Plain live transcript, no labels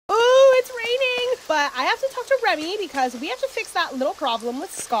but I have to talk to Remy because we have to fix that little problem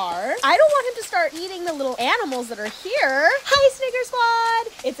with Scar. I don't want him to start eating the little animals that are here. Hi, Snicker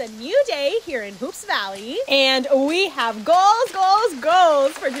Squad. It's a new day here in Hoops Valley, and we have goals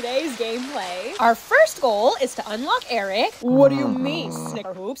for today's gameplay. Our first goal is to unlock Eric. What do you mean,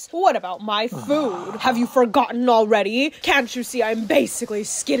 Snickerhoops? What about my food? Have you forgotten already? Can't you see I'm basically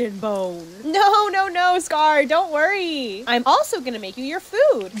skin and bone? No, Scar, don't worry. I'm also gonna make you your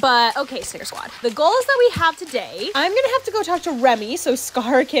food. But okay, Snicker Squad, the goals that we have today, I'm gonna have to go talk to Remy so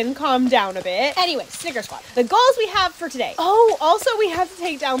Scar can calm down a bit. Anyway, Snicker Squad, the goals we have for today. Oh, also we have to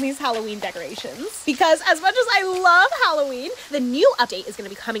take down these Halloween decorations because as much as I love Halloween, the new update is gonna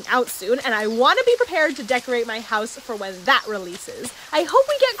be coming out soon and I wanna be prepared to decorate my house for when that releases. I hope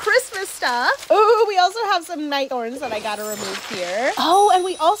we get Christmas stuff. Oh, we also have some night thorns that I gotta remove here. Oh, and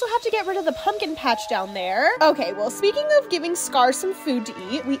we also have to get rid of the pumpkin patch down there. Okay, well, speaking of giving Scar some food to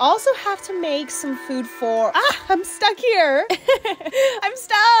eat, we also have to make some food for... I'm stuck here. I'm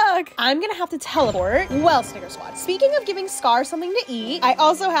stuck. I'm gonna have to teleport. Well, Snicker Squad, speaking of giving Scar something to eat, I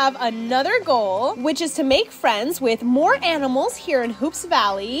also have another goal, which is to make friends with more animals here in Hoops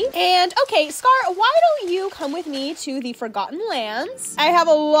Valley. And okay, Scar, why don't you come with me to the Forgotten Lands? I have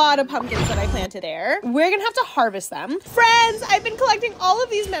a lot of pumpkins that I planted there. We're gonna have to harvest them. Friends, I've been collecting all of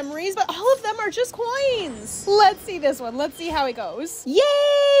these memories, but all of them are just coins. Let's see this one. Let's see how it goes. Yay!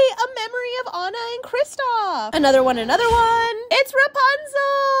 A memory of Anna and Kristoff. Another one. It's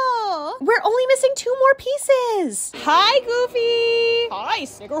Rapunzel. We're only missing 2 more pieces. Hi, Goofy. Hi,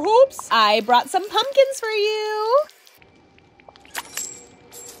 Snickerhoops. I brought some pumpkins for you.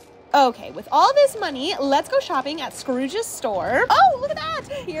 Okay, with all this money, let's go shopping at Scrooge's store. Oh, look at that!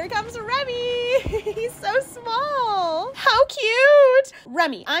 Here comes Remy! He's so small! How cute!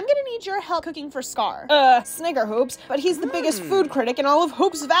 Remy, I'm gonna need your help cooking for Scar. Snickerhoops, but he's the biggest food critic in all of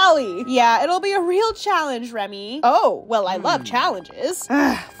Hoops Valley. Yeah, it'll be a real challenge, Remy. Oh, well, I love challenges.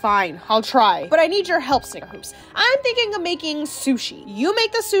 Fine, I'll try. But I need your help, Snickerhoops. I'm thinking of making sushi. You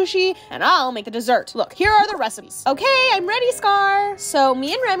make the sushi, and I'll make the dessert. Look, here are the recipes. Okay, I'm ready, Scar. So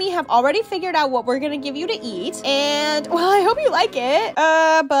me and Remy have already figured out what we're gonna give you to eat, and well, I hope you like it.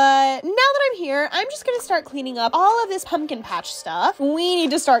 But now that I'm here, I'm just gonna start cleaning up all of this pumpkin patch stuff. We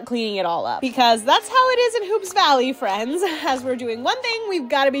need to start cleaning it all up because that's how it is in Hoops Valley, friends. As we're doing one thing, we've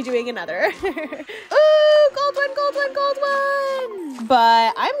got to be doing another. Ooh, gold one.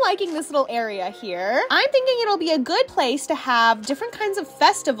 But I'm liking this little area here. I'm thinking it'll be a good place to have different kinds of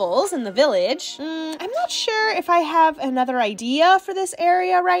festivals in the village. I'm not sure if I have another idea for this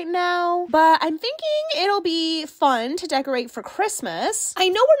area right now, but I'm thinking it'll be fun to decorate for Christmas. I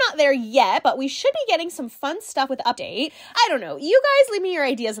know we're not there yet, but we should be getting some fun stuff with the update. I don't know. You guys leave me your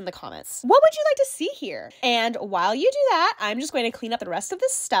ideas in the comments. What would you like to see here? And while you do that, I'm just going to clean up the rest of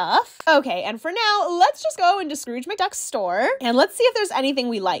this stuff. Okay, and for now, let's just go into Scrooge McDuck's store and let's see if there's anything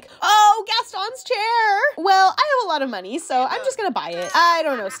we like. Oh, Gaston's chair! Well, I have a lot of money, so I'm just gonna buy it. I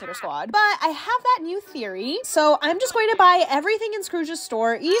don't know, Snicker Squad, but I have that new theory, so I'm just going to buy everything in Scrooge's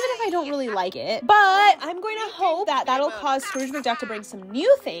store, even if I don't really like it. But I'm going to hope that that'll cause Scrooge McDuck to bring some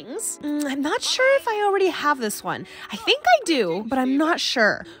new things. I'm not sure if I already have this one. I think I do, but I'm not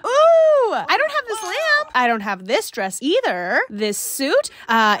sure. Ooh, I don't have this lamp. I don't have this dress either. This suit,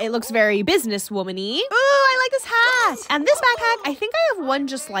 it looks very businesswoman-y. Ooh, I like this hat. And this backpack, I think I have one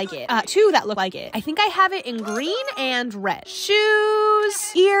just like it. 2 that look like it. I think I have it in green and red.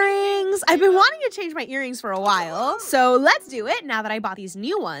 Shoes, earrings. I've been wanting to change my earrings for a while, so let's do it now that I bought these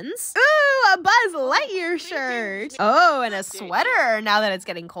new ones. Ooh, a Buzz Lightyear shirt. Oh, and a sweater now that it's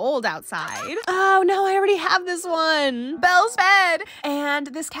getting cold outside. Oh, no, I already have this one. Belle's bed. And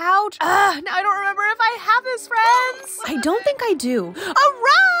this couch. Now I don't remember if I have this, friends. I don't think I do. A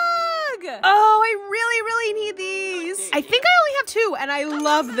rug! Oh, I really need these. I think I only have 2, and I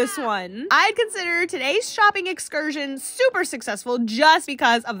love this one. I'd consider today's shopping excursion super successful just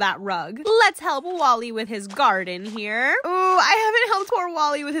because of that rug. Let's help Wally with his garden here. Ooh, I haven't helped poor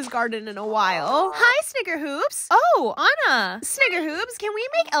Wally with his garden in a while. Hi, Snickerhoops. Oh, Anna. Snickerhoops, can we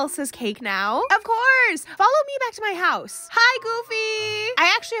make Elsa's cake now? Of course. Follow me back to my house. Hi, Goofy.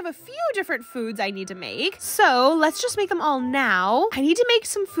 I actually have a few different foods I need to make, so let's just make them all now. I need to make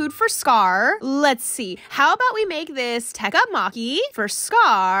some food for Scar. Let's see. How about we make this Tekka Maki for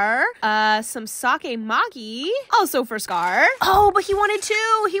Scar, some sake maki, also for Scar. Oh, but he wanted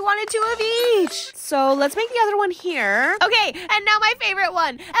 2. He wanted 2 of each. So let's make the other one here. Okay, and now my favorite favorite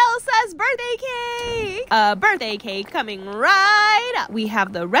one, Elsa's birthday cake. A birthday cake coming right up. We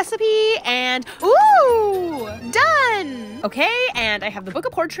have the recipe and ooh, done. Okay, and I have the book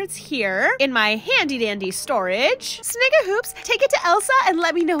of portraits here in my handy dandy storage. Snickerhoops, take it to Elsa and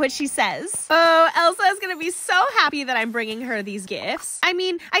let me know what she says. Oh, Elsa is gonna be so happy that I'm bringing her these gifts. I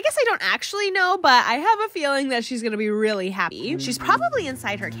mean, I guess I don't actually know, but I have a feeling that she's gonna be really happy. She's probably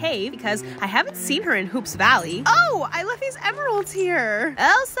inside her cave because I haven't seen her in Hoops Valley. Oh, I left these emeralds here.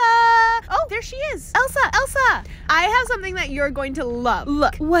 Elsa! Oh, there she is. Elsa, Elsa! I have something that you're going to love.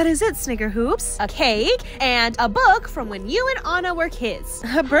 Look, what is it, Snickerhoops? A cake and a book from when you and Anna were kids.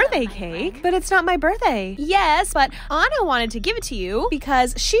 A birthday cake? But it's not my birthday. Yes, but Anna wanted to give it to you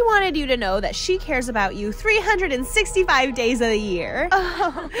because she wanted you to know that she cares about you 365 days of the year.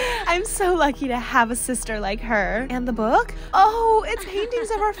 Oh, I'm so lucky to have a sister like her. And the book? Oh, it's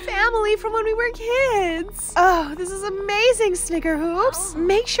paintings of our family from when we were kids. Oh, this is amazing, Snickerhoops.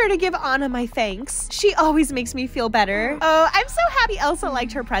 Make sure to give Anna my thanks. She always makes me feel better. Oh, I'm so happy Elsa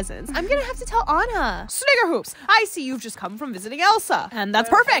liked her presents. I'm gonna have to tell Anna. Snickerhoops, I see you've just come from visiting Elsa. And that's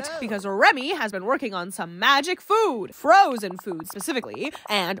perfect because Remy has been working on some magic food. Frozen food specifically.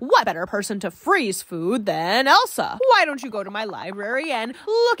 And what better person to freeze food than Elsa? Why don't you go to my library and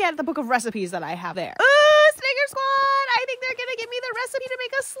look at the book of recipes that I have there? Ooh, Snicker Squad! I think they're gonna give me the recipe to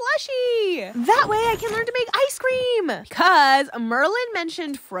make a slushie. That way I can learn to make ice cream. Because Merlin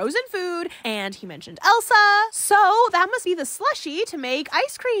mentioned frozen food and he mentioned Elsa. So that must be the slushie to make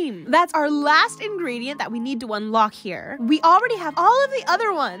ice cream. That's our last ingredient that we need to unlock here. We already have all of the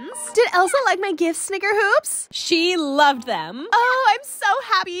other ones. Did Elsa like my gifts, Snickerhoops? She loved them. Oh, I'm so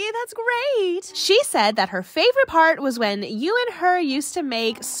happy. That's great. She said that her favorite part was when you and her used to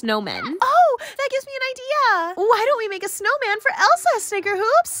make snowmen. Oh, that gives me an idea. Why don't we make a snowman for Elsa,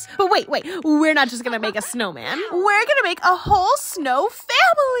 Snickerhoops? But wait, we're not just gonna make a snowman. We're gonna make a whole snow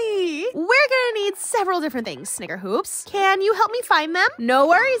family. We're gonna need several different things, Snickerhoops. Can you help me find them? No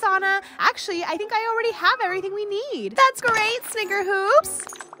worries, Anna. Actually, I think I already have everything we need. That's great, Snickerhoops.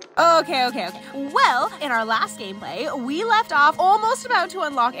 Okay. Well, in our last gameplay, we left off almost about to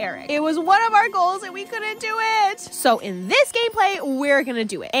unlock Eric. It was one of our goals and we couldn't do it. So in this gameplay, we're gonna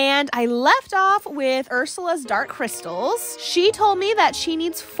do it. And I left off with Ursula's dark crystals. She told me that she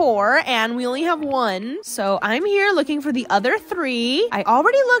needs 4 and we only have 1. So I'm here looking for the other 3. I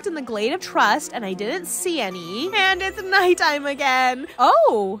already looked in the Glade of Trust and I didn't see any. And it's nighttime again.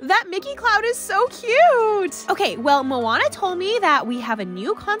 Oh, that Mickey cloud is so cute. Okay, well, Moana told me that we have a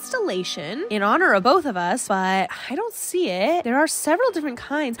new constellation in honor of both of us, but I don't see it. There are several different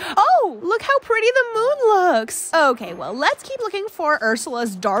kinds. Oh, look how pretty the moon looks. Okay, well, let's keep looking for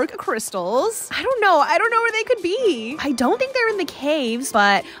Ursula's dark crystals. I don't know where they could be. I don't think they're in the caves,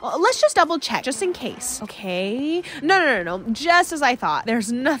 but let's just double check just in case. Okay. No. Just as I thought.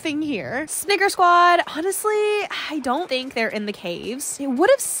 There's nothing here. Snicker Squad, honestly, I don't think they're in the caves. It would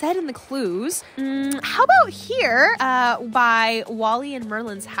have said in the clues. How about here, by Wally and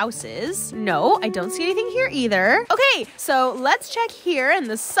Merlin's houses? No, I don't see anything here either. Okay, so let's check here in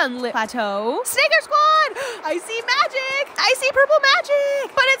the sunlit plateau. Snicker Squad! I see magic! I see purple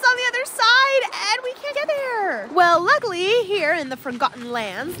magic! But it's on the other side and we can't get there. Well, luckily here in the Forgotten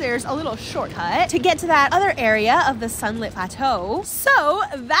Lands, there's a little shortcut to get to that other area of the sunlit plateau. So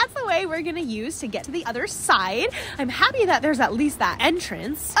that's the way we're gonna use to get to the other side. I'm happy that there's at least that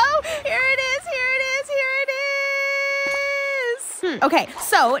entrance. Oh, here it is! Okay,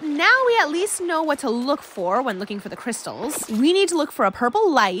 so now we at least know what to look for when looking for the crystals. We need to look for a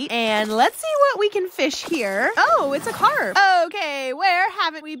purple light, and let's see what we can fish here. Oh, it's a carp. Okay, where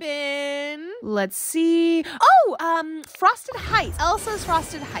haven't we been? Let's see. Oh, Frosted Heights. Elsa's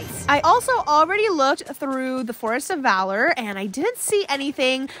Frosted Heights. I also already looked through the Forest of Valor, and I didn't see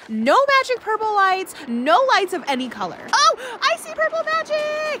anything. No magic purple lights, no lights of any color. Oh, I see purple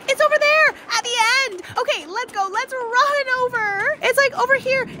magic. It's over there at the end. Okay, let's go. Let's run over. It's like over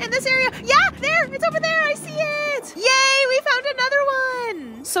here in this area. Yeah, there, it's over there. I see it. Yay, we found another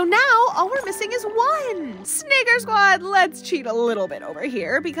one. So now all we're missing is 1. Snicker Squad, let's cheat a little bit over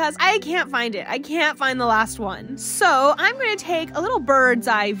here because I can't find it. I can't find the last one. So I'm going to take a little bird's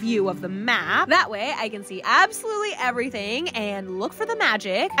eye view of the map. That way I can see absolutely everything and look for the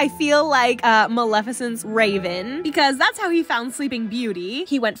magic. I feel like Maleficent's Raven because that's how he found Sleeping Beauty.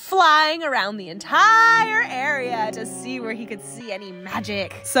 He went flying around the entire area to see where he could see any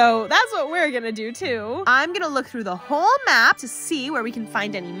magic. So that's what we're gonna do too. I'm gonna look through the whole map to see where we can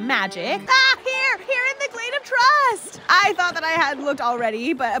find any magic. Ah, here in the Glade of trust. I thought that I had looked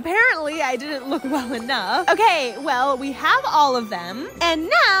already, but apparently I didn't look well enough. Okay, well, we have all of them. And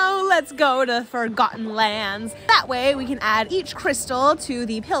now let's go to Forgotten Lands. That way we can add each crystal to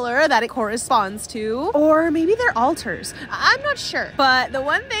the pillar that it corresponds to. Or maybe they're altars. I'm not sure. But the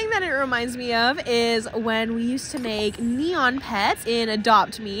one thing that it reminds me of is when we used to make neon pets in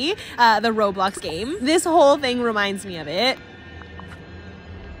Adopt Me, the Roblox game. This whole thing reminds me of it.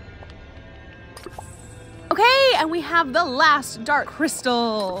 Okay, and we have the last dark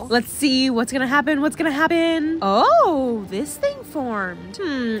crystal. Let's see what's gonna happen. What's gonna happen? Oh, this thing formed.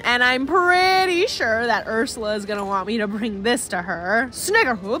 And I'm pretty sure that Ursula is gonna want me to bring this to her.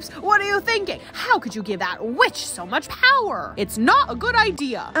 Snickerhoops, what are you thinking? How could you give that witch so much power? It's not a good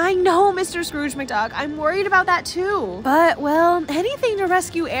idea. I know, Mr. Scrooge McDuck. I'm worried about that too. But, well, anything to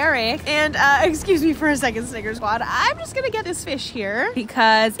rescue Eric. And, excuse me for a second, Snicker Squad. I'm just gonna get this fish here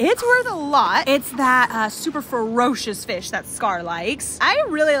because it's worth a lot. It's that, super ferocious fish that Scar likes. I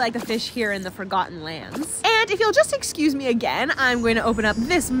really like the fish here in the Forgotten Lands. And if you'll just excuse me again, I'm going to open up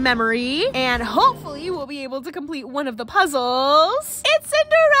this memory and hopefully we'll be able to complete one of the puzzles. It's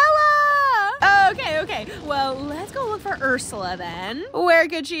Cinderella! Okay. Well, let's go look for Ursula then. Where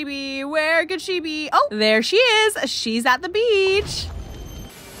could she be? Where could she be? Oh, there she is. She's at the beach.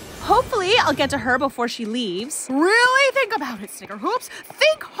 Hopefully, I'll get to her before she leaves. Really think about it, Snickerhoops.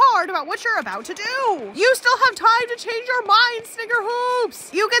 Think hard about what you're about to do. You still have time to change your mind,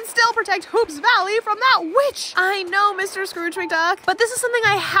 Snickerhoops. You can still protect Hoops Valley from that witch. I know, Mr. Scrooge McDuck, but this is something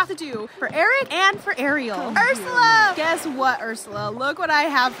I have to do for Eric and for Ariel. Ursula! Guess what, Ursula? Look what I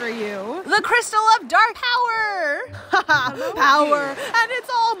have for you. The Crystal of Dark Power. Power, and it's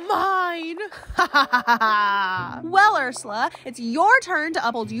all mine. Well, Ursula, it's your turn to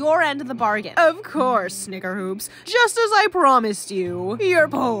uphold your end of the bargain. Of course, Snickerhoops. Just as I promised you. Your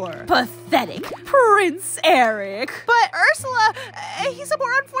poor, pathetic Prince Eric. But Ursula, he's a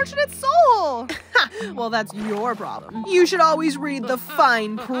more unfortunate soul. Well, that's your problem. You should always read the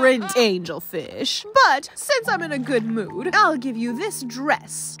fine print, angelfish. But since I'm in a good mood, I'll give you this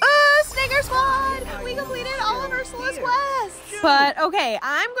dress. Snicker Squad! We completed all of Ursula's quests. But okay,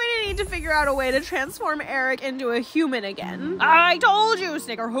 I'm going to need to figure out a way to transform Eric into a human again. I told you,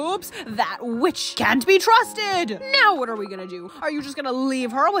 Snickerhoops, that witch can't be trusted. Now what are we gonna do? Are you just gonna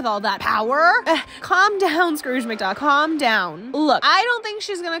leave her with all that power? Calm down, Scrooge McDuck, calm down. Look, I don't think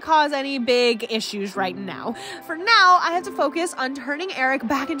she's gonna cause any big issues right now. For now, I have to focus on turning Eric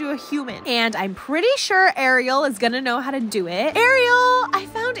back into a human. And I'm pretty sure Ariel is gonna know how to do it. Ariel, I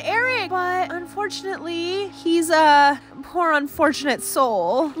found Eric, but unfortunately, he's a poor unfortunate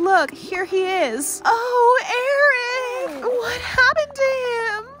soul. Look, here he is. Oh, Eric! What happened to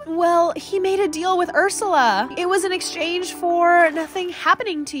him? Well, he made a deal with Ursula. It was in exchange for nothing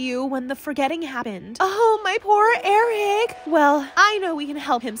happening to you when the forgetting happened. Oh, my poor Eric. Well, I know we can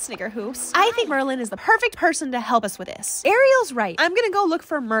help him, Snickerhoops. I think Merlin is the perfect person to help us with this. Ariel's right. I'm gonna go look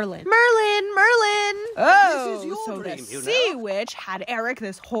for Merlin. Merlin! Oh, so the sea witch had Eric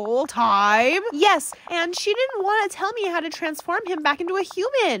this whole time? Yes, and she didn't want to tell me how to transform him back into a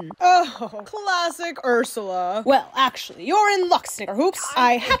human. Oh, classic Ursula. Well, actually, you're in luck, Snickerhoops.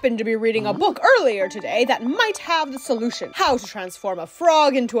 I happened to be reading a book earlier today that might have the solution. How to transform a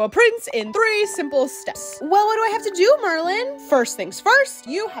frog into a prince in 3 simple steps. Well, what do I have to do, Merlin? First things first,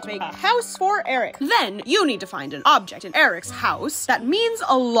 you have to make a house for Eric. Then you need to find an object in Eric's house that means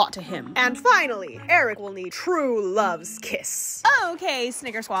a lot to him. And finally, Eric will need true love's kiss. Okay,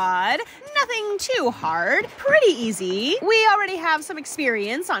 Snicker Squad. Nothing too hard. Pretty easy. We already have some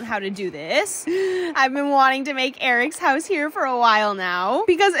experience on how to do this. I've been wanting to make Eric's house here for a while now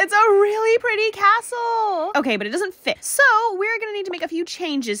because it's a really pretty castle. Okay, but it doesn't fit. So we're gonna need to make a few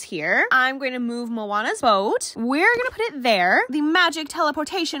changes here. I'm going to move Moana's boat. We're gonna put it there. The magic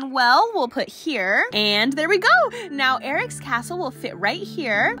teleportation well we'll put here. And there we go. Now Eric's castle will fit right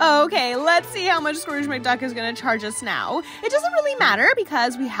here. Okay, let's see how much Scrooge McDuck is gonna charge us now. It doesn't really matter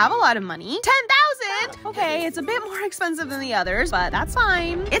because we have a lot of money. 10,000! Okay, it's a bit more expensive than the others, but that's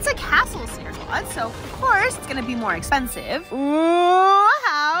fine. It's a castle, Snicker Squad, so of course it's gonna be more expensive. Ooh,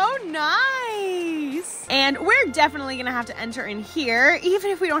 how nice! And we're definitely gonna have to enter in here,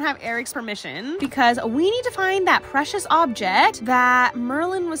 even if we don't have Eric's permission, because we need to find that precious object that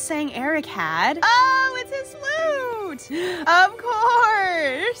Merlin was saying Eric had. Oh, it's his flute! Of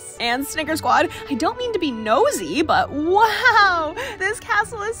course! And Snicker Squad, I don't mean to be nosy, but wow! This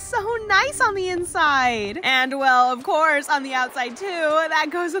castle is so nice on the inside. And well, of course, on the outside too. That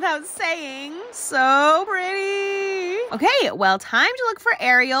goes without saying. So pretty! Okay, well, time to look for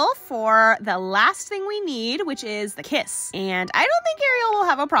Ariel for the last thing we need, which is the kiss. And I don't think Ariel will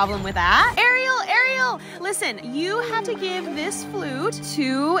have a problem with that. Ariel! Ariel. Listen, you have to give this flute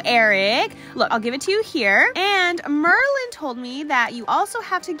to Eric. Look, I'll give it to you here. And Merlin told me that you also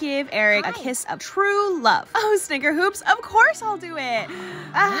have to give Eric a kiss of true love. Oh, Snickerhoops, of course I'll do it.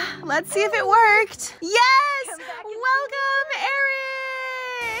 Let's see if it worked. Yes! Welcome,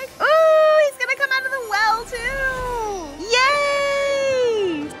 Eric! Ooh, he's gonna come out of the well too!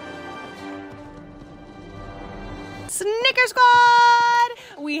 Yay! Snicker Squad!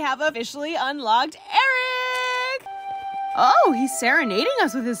 We have officially unlocked Eric! Oh, he's serenading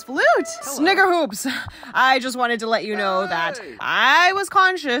us with his flute. Snickerhoops, I just wanted to let you know that I was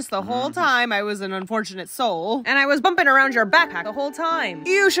conscious the whole time I was an unfortunate soul, and I was bumping around your backpack the whole time.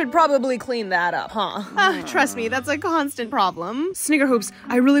 You should probably clean that up, huh? Trust me, that's a constant problem. Snickerhoops,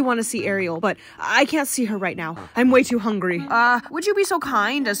 I really want to see Ariel, but I can't see her right now. I'm way too hungry. Would you be so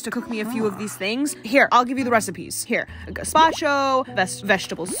kind as to cook me a few of these things? Here, I'll give you the recipes. Here, a gazpacho,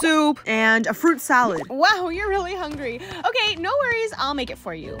 vegetable soup, and a fruit salad. Wow, you're really hungry. Okay, no worries, I'll make it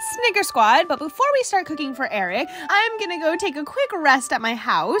for you. Snicker Squad, but before we start cooking for Eric, I'm gonna go take a quick rest at my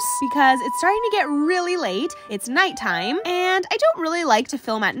house because it's starting to get really late. It's nighttime, and I don't really like to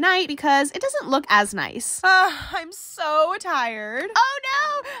film at night because it doesn't look as nice. I'm so tired. Oh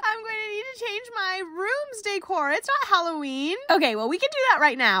no, I'm going to need to change my room's decor. It's not Halloween. Okay, well, we can do that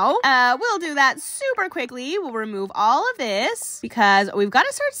right now. We'll do that super quickly. We'll remove all of this because we've got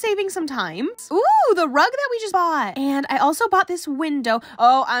to start saving some time. Ooh, the rug that we just bought. And I also bought this window.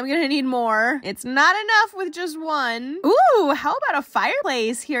 Oh, I'm gonna need more. It's not enough with just one. Ooh, how about a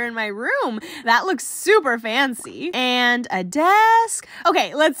fireplace here in my room? That looks super fancy. And a desk.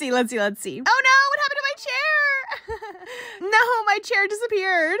 Okay, let's see. Oh no, what happened to my chair? No, my chair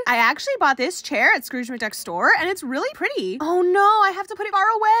disappeared. I actually bought this chair at Scrooge McDuck's store, and it's really pretty. Oh no, I have to put it far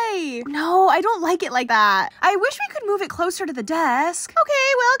away. No, I don't like it like that. I wish we could move it closer to the desk.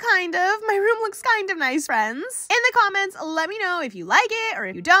 Okay, well, kind of. My room looks kind of nice, friends. In the comments, let me know if you like it or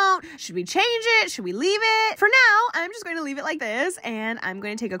if you don't. Should we change it? Should we leave it? For now, I'm just going to leave it like this, and I'm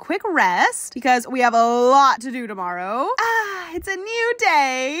going to take a quick rest because we have a lot to do tomorrow. It's a new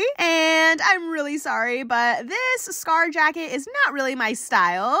day, and I'm really sorry, but this scar jacket is not really my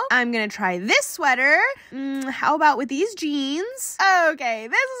style. I'm gonna try this sweater. How about with these jeans? Okay,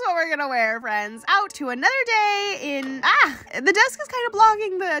 this is what we're gonna wear, friends. Out to another day in... the desk is kind of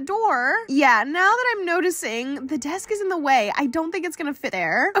blocking the door. Yeah, now that I'm noticing, the desk is in the way. I don't think it's gonna fit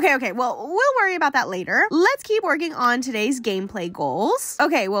there. Okay, well, we'll worry about that later. Let's keep working on today's gameplay goals.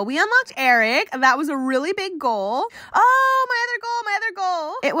 Okay, well, we unlocked Eric. That was a really big goal. Oh, my other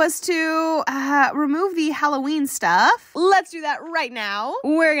goal. It was to remove the Halloween stuff. Let's do that right now.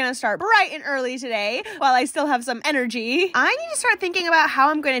 We're gonna start bright and early today while I still have some energy. I need to start thinking about how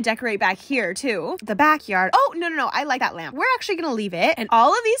I'm going to decorate back here too. The backyard. Oh, no, I like that lamp. We're actually gonna leave it. And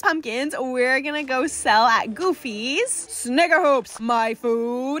all of these pumpkins, we're gonna go sell at Goofy's. Snickerhoops, my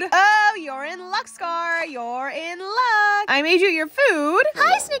food. Oh, you're in luck, Scar. You're in luck. I made you your food.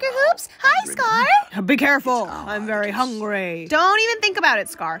 Hi, Snickerhoops. Hi, Scar. Be careful. I'm very hungry. Don't even think about it,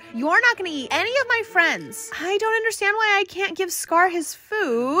 Scar. You're not gonna eat any of my friends. I don't understand why I can't give Scar his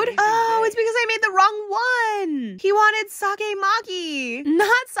food. Oh, it's because I made the wrong one. He wanted sake maki,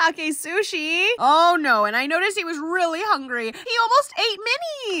 not sake sushi. Oh no, and I noticed he was really hungry. He almost ate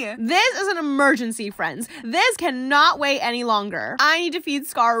Minnie. This is an emergency, friends. This cannot wait any longer. I need to feed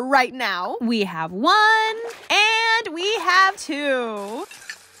Scar right now. We have 1 and we have 2.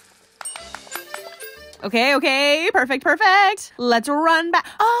 Okay, perfect. Let's run back.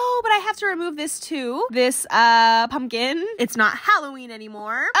 Oh, but I have to remove this too. This, pumpkin. It's not Halloween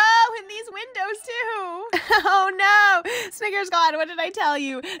anymore. Oh, and these windows too. Oh no. Snicker Squad, what did I tell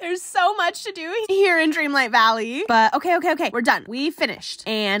you? There's so much to do here in Dreamlight Valley. But okay. We're done. We finished.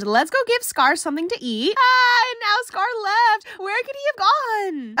 And let's go give Scar something to eat. And now Scar left. Where could he have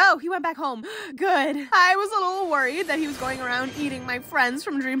gone? Oh, he went back home. Good. I was a little worried that he was going around eating my friends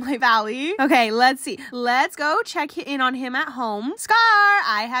from Dreamlight Valley. Okay, let's see. Let's go check in on him at home. Scar,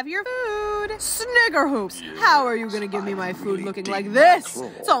 I have your food. Snickerhoops, how are you gonna give me my food looking like this?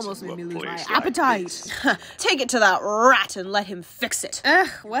 It's almost made me lose my appetite. Take it to that rat and let him fix it.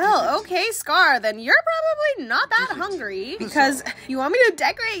 Well, okay, Scar, then you're probably not that hungry because you want me to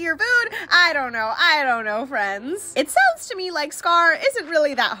decorate your food? I don't know, friends. It sounds to me like Scar isn't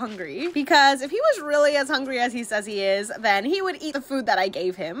really that hungry because if he was really as hungry as he says he is, then he would eat the food that I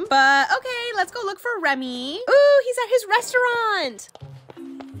gave him. But okay, let's go look for Remy. Ooh, he's at his restaurant.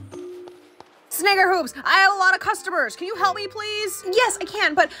 Snickerhoops, I have a lot of customers. Can you help me, please? Yes, I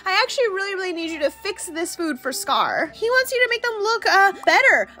can, but I actually really need you to fix this food for Scar. He wants you to make them look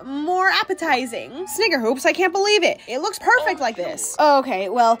better, more appetizing. Snickerhoops, I can't believe it. It looks perfect like this. Okay,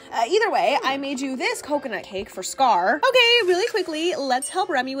 well, either way, I made you this coconut cake for Scar. Okay, really quickly, let's help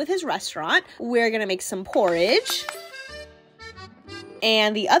Remy with his restaurant. We're gonna make some porridge.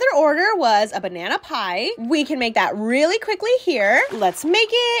 And the other order was a banana pie. We can make that really quickly here. Let's make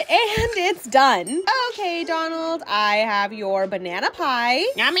it, and it's done. Okay, Donald, I have your banana pie.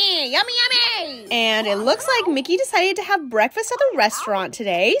 Yummy, yummy, yummy. And it looks like Mickey decided to have breakfast at the restaurant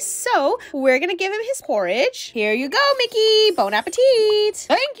today, so we're gonna give him his porridge. Here you go, Mickey. Bon appetit.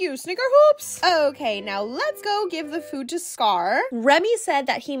 Thank you, Snickerhoops. Okay, now let's go give the food to Scar. Remy said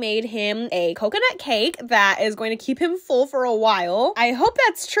that he made him a coconut cake that is going to keep him full for a while. I hope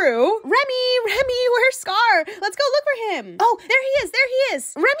that's true. Remy, where's Scar? Let's go look for him. Oh, there he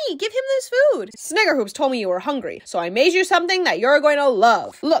is. Remy, give him this food. Snickerhoops told me you were hungry, so I made you something that you're going to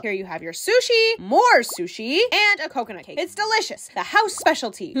love. Look, here you have your sushi, more sushi, and a coconut cake. It's delicious. The house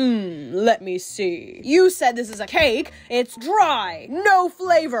specialty. Let me see. You said this is a cake. It's dry. No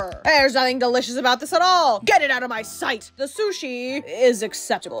flavor. There's nothing delicious about this at all. Get it out of my sight. The sushi is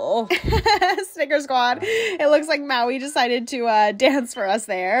acceptable. Snicker Squad. It looks like Maui decided to dance for us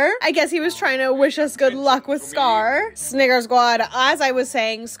there. I guess he was trying to wish us good luck with Scar. Snicker Squad, as I was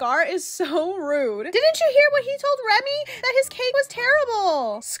saying, Scar is so rude. Didn't you hear what he told Remy? That his cake was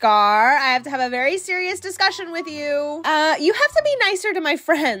terrible. Scar, I have to have a very serious discussion with you. You have to be nicer to my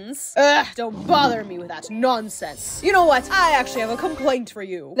friends. Ugh, don't bother me with that nonsense. You know what? I actually have a complaint for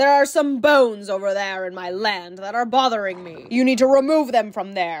you. There are some bones over there in my land that are bothering me. You need to remove them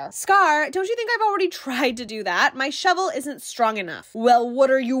from there. Scar, don't you think I've already tried to do that? My shovel isn't strong enough. Well, what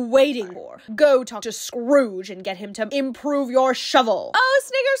are you waiting for? Go talk to Scrooge and get him to improve your shovel. Oh,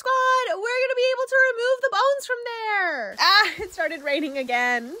 Snicker Squad, we're gonna be able to remove the bones from there. It started raining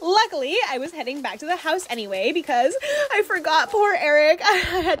again. Luckily, I was heading back to the house anyway because I forgot poor Eric. I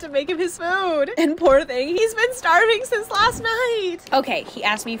had to make him his food. And poor thing, he's been starving since last night. Okay, he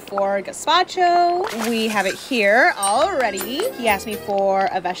asked me for gazpacho. We have it here already. He asked me for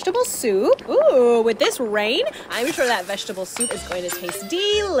a vegetable soup. Ooh, with this rain, I'm sure that vegetable soup is going to taste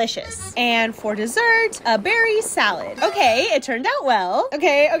delicious. And for dessert, a berry salad. Okay, it turned out well.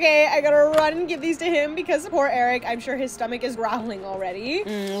 Okay, I gotta run and give these to him because poor Eric, I'm sure his stomach is growling already.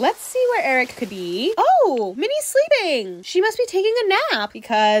 Let's see where Eric could be. Oh, Minnie's sleeping. She must be taking a nap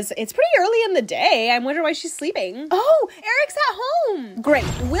because it's pretty early in the day. I wonder why she's sleeping. Oh, Eric's at home. Great,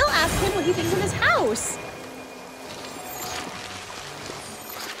 we'll ask him what he thinks of his house.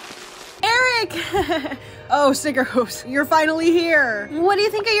 Eric! Oh, Snickerhoops, you're finally here. What do you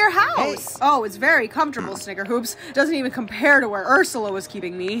think of your house? Hey. Oh, it's very comfortable, Snickerhoops. Doesn't even compare to where Ursula was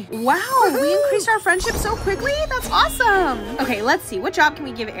keeping me. Wow, we increased our friendship so quickly? That's awesome. Okay, let's see. What job can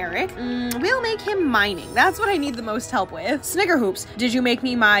we give Eric? We'll make him mining. That's what I need the most help with. Snickerhoops, did you make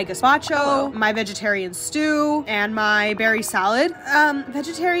me my gazpacho, my vegetarian stew, and my berry salad?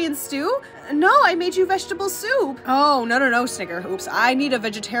 Vegetarian stew? No, I made you vegetable soup. Oh, no, Snickerhoops. I need a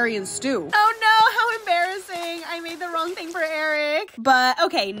vegetarian stew. Oh no, how embarrassing. I made the wrong thing for Eric. But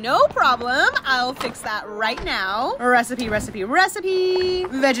okay, no problem. I'll fix that right now. Recipe.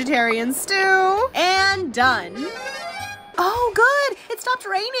 Vegetarian stew. And done. Oh, good. It stopped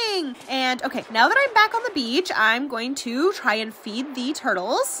raining. And okay, now that I'm back on the beach, I'm going to try and feed the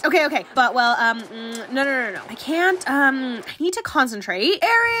turtles. Okay. But well, no. I can't, I need to concentrate.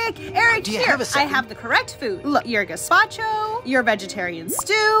 Eric, here. I have the correct food. Look, your gazpacho, your vegetarian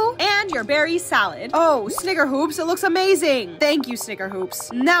stew, and your berry salad. Oh, Snickerhoops, it looks amazing. Thank you,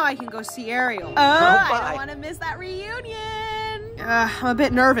 Snickerhoops. Now I can go see Ariel. I don't want to miss that reunion. I'm a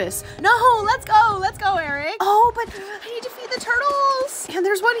bit nervous. No, let's go, Eric. Oh, but I need to feed the turtles. And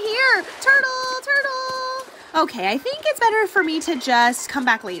there's one here. Turtle. Okay, I think it's better for me to just come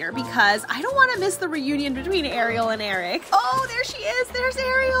back later because I don't want to miss the reunion between Ariel and Eric. Oh, there she is. There's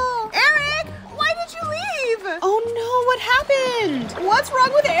Ariel. Eric, why did you leave? Oh no, what happened? What's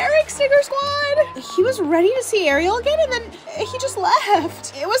wrong with Eric, Snicker Squad? He was ready to see Ariel again and then he just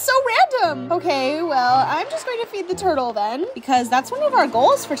left. It was so random. Okay, well, I'm just going to feed the turtle then because that's one of our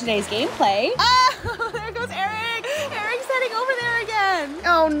goals for today's gameplay. There goes Eric. Eric's heading over there again.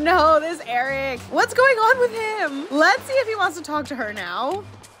 Oh no, this Eric. What's going on with him? Let's see if he wants to talk to her now.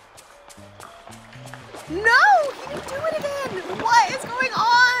 No, he didn't do it again. What is going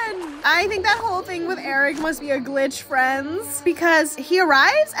on? I think that whole thing with Eric must be a glitch, friends, because he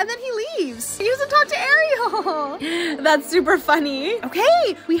arrives and then he leaves. He doesn't talk to Ariel. That's super funny.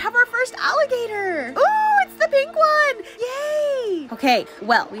 Okay, we have our first alligator. Ooh, it's the pink one. Yay. Okay,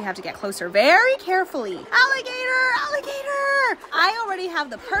 well, we have to get closer very carefully. Alligator, alligator. I already have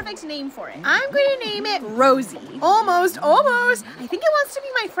the perfect name for it. I'm going to name it Rosie. Almost. I think it wants to be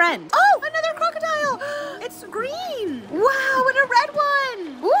my friend. Oh, another crocodile. It's green. Wow, and a red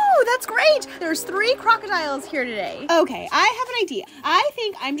one. Ooh, that's great. There's 3 crocodiles here today. Okay, I have an idea. I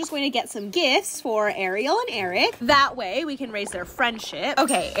think I'm just going to get some gifts for Ariel and Eric. That way we can raise their friendship.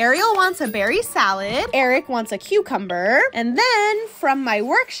 Okay, Ariel wants a berry salad. Eric wants a cucumber. And then from my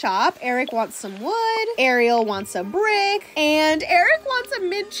workshop, Eric wants some wood. Ariel wants a brick. And Eric wants a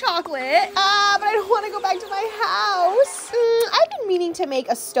mint chocolate. But I don't want to go back to my house. I've been meaning to make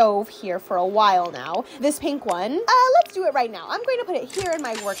a stove here for a while now. This pink one. Let's do it right now. I'm going to put it here in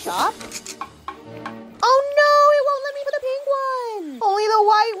my workshop. Oh no, it won't let me put the pink one. Only the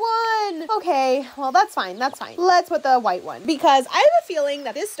white one. Okay, well, that's fine. Let's put the white one because I have a feeling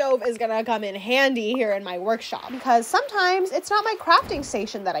that this stove is gonna come in handy here in my workshop because sometimes it's not my crafting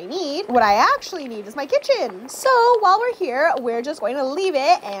station that I need. What I actually need is my kitchen. So while we're here, we're just going to leave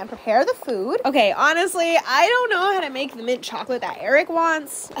it and prepare the food. Okay, honestly, I don't know how to make the mint chocolate that Eric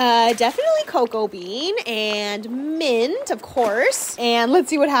wants. Definitely cocoa bean and mint, of course. And let's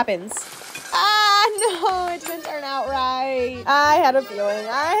see what happens. No, it didn't turn out right. I had a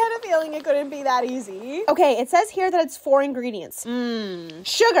feeling it couldn't be that easy. Okay, it says here that it's 4 ingredients.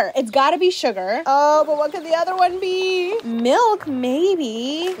 Sugar. It's gotta be sugar. Oh, but what could the other one be? Milk,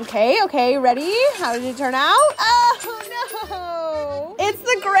 maybe. Okay, ready? How did it turn out? Oh, no. It's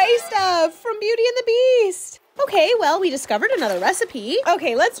the gray stuff from Beauty and the Beast. Okay, well, we discovered another recipe.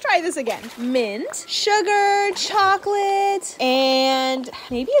 Okay, let's try this again. Mint, sugar, chocolate, and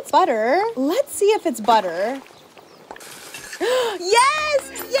maybe it's butter. Let's see if it's butter.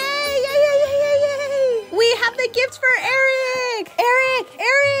 Yes! Yay! We have the gift for Eric!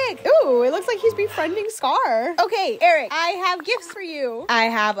 Eric! Ooh, it looks like he's befriending Scar. Okay, Eric, I have gifts for you. I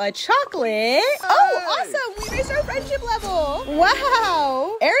have a chocolate. Oh, awesome! We raised our friendship level.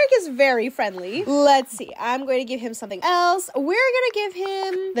 Wow! Eric is very friendly. Let's see. I'm going to give him something else. We're going to give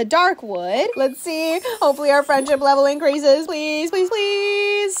him the dark wood. Let's see. Hopefully our friendship level increases.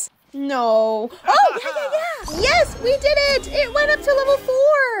 Please. No. Oh, yeah. Yes, we did it. It went up to level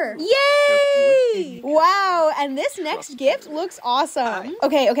 4. Yay. Wow. And this next gift looks awesome.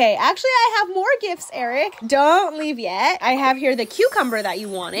 Okay. Actually, I have more gifts, Eric. Don't leave yet. I have here the cucumber that you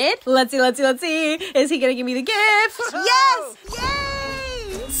wanted. Let's see. Is he going to give me the gift? Yes.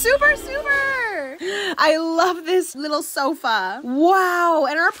 Yay. Super. I love this little sofa. Wow.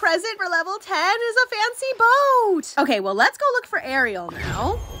 And our present for level 10 is a fancy boat. Okay, well, let's go look for Ariel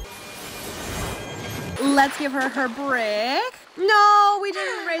now. Let's give her her brick. No, we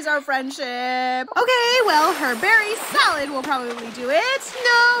didn't raise our friendship. Okay, well, her berry salad will probably do it.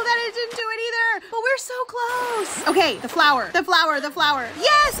 No, that didn't do it either. But we're so close. Okay, the flower.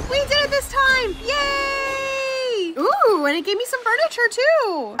 Yes, we did it this time. Yay! Ooh, and it gave me some furniture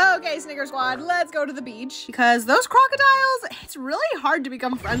too. Okay, Snicker Squad, let's go to the beach because those crocodiles, it's really hard to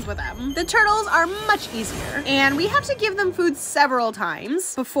become friends with them. The turtles are much easier and we have to give them food several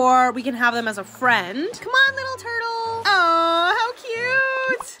times before we can have them as a friend. Come on, little turtle. Oh, how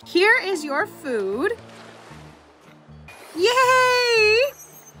cute. Here is your food. Yay!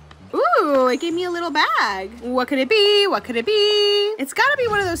 Ooh, it gave me a little bag. What could it be? It's gotta be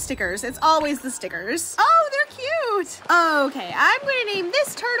one of those stickers. It's always the stickers. Oh, they're cute. Okay, I'm gonna name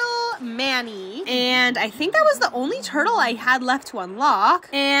this turtle Manny. And I think that was the only turtle I had left to unlock.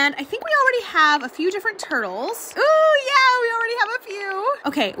 And I think we already have a few different turtles. Ooh, yeah, we already have a few.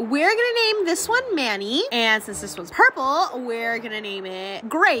 Okay, we're gonna name this one Manny. And since this one's purple, we're gonna name it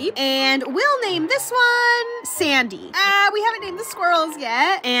Grape. And we'll name this one Sandy. We haven't named the squirrels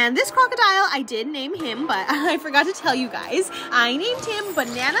yet. And this crocodile, I did name him, but I forgot to tell you guys. I named him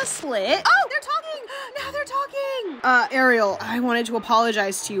Banana Slit. Oh, they're talking. Now they're talking. Ariel, I wanted to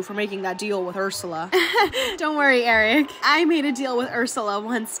apologize to you for making that deal with Ursula. Don't worry, Eric. I made a deal with Ursula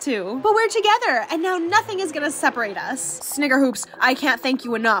once too. But we're together, and now nothing is gonna separate us. Snickerhoops, I can't thank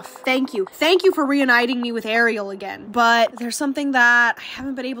you enough. Thank you. Thank you for reuniting me with Ariel again. But there's something that I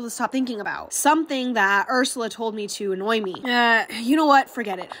haven't been able to stop thinking about. Something that Ursula told me to annoy me. You know what?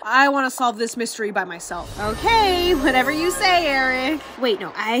 Forget it. I want to solve this mystery by myself. Okay, whatever you say, Eric. Wait,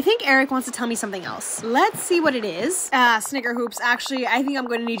 no, I think Eric wants to tell me something else. Let's see what it is. Snickerhoops, actually, I think I'm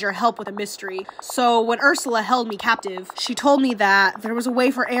going to need your help with a mystery. So when Ursula held me captive, she told me that there was a way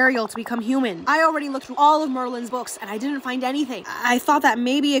for Ariel to become human. I already looked through all of Merlin's books and I didn't find anything. I thought that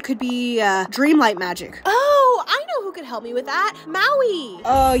maybe it could be Dreamlight magic. Oh, I know who could help me with that. Maui.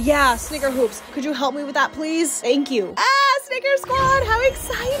 Oh, yeah, Snickerhoops. Could you help me with that, please? Thank you. Snicker Squad, how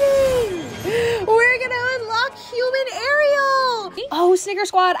exciting! We're gonna unlock human Ariel! Oh, Snicker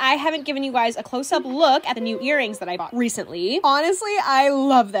Squad, I haven't given you guys a close-up look at the new earrings that I bought recently. Honestly, I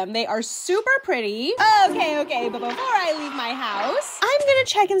love them. They are super pretty. Okay, but before I leave my house, I'm gonna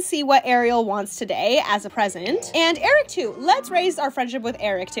check and see what Ariel wants today as a present. And Eric too. Let's raise our friendship with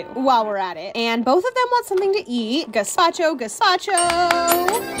Eric too while we're at it. And both of them want something to eat. Gazpacho,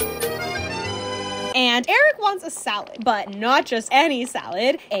 gazpacho. And Eric wants a salad, but not just any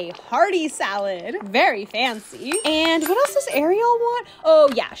salad, a hearty salad. Very fancy. And what else does Ariel want? Oh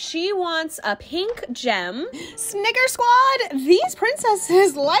yeah, she wants a pink gem. Snicker Squad, these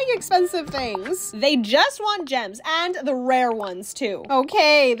princesses like expensive things. They just want gems, and the rare ones too.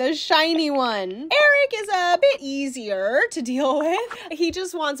 Okay, the shiny one. Eric is a bit easier to deal with. He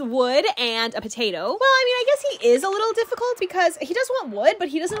just wants wood and a potato. Well, I mean, I guess he is a little difficult because he does want wood, but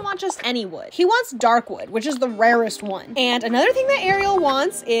he doesn't want just any wood. He wants dark wood, which is the rarest one. And another thing that Ariel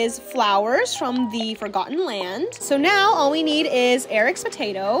wants is flowers from the Forgotten Land. So now all we need is Eric's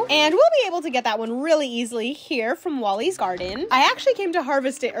potato, and we'll be able to get that one really easily here from Wally's garden. I actually came to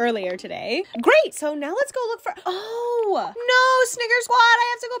harvest it earlier today. Great, so now let's go look for, oh, no, Snicker Squad, I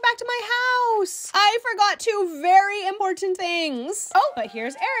have to go back to my house. I forgot two very important things. Oh, but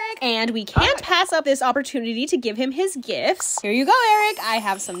here's Eric, and we can't pass up this opportunity to give him his gifts. Here you go, Eric. I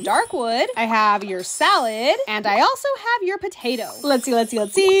have some dark wood. I have your salad, and I also have your potato. Let's see.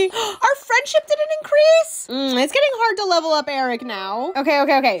 Our friendship didn't increase. It's getting hard to level up Eric now.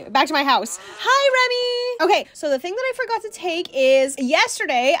 Okay. Back to my house. Hi, Remy. Okay, so the thing that I forgot to take is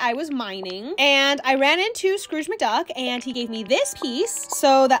yesterday I was mining, and I ran into Scrooge McDuck, and he gave me this piece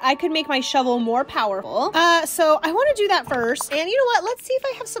so that I could make my shovel more powerful. So I want to do that first. And you know what? Let's see if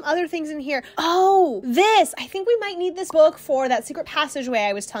I have some other things in here. Oh, this. I think we might need this book for that secret passageway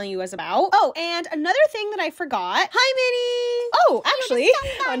I was telling you guys about. Oh, and another thing that I forgot. Hi, Minnie. Oh, actually,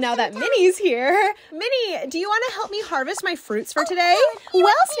 now that Minnie's here, Minnie, do you want to help me harvest my fruits for today?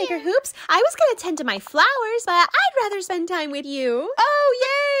 Well, Snickerhoops, I was going to tend to my flowers, but I'd rather spend time with you.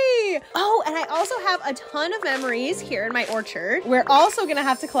 Oh, yay! Oh, and I also have a ton of memories here in my orchard. We're also going to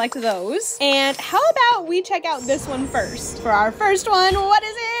have to collect those. And how about we check out this one first? For our first one, what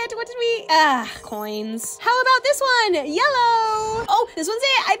is it? What did we? Coins. How about this one? Yellow. Oh, this one's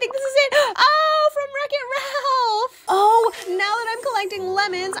it. I think this is it. Oh, from Wreck-It Ralph. Oh, now that I'm collecting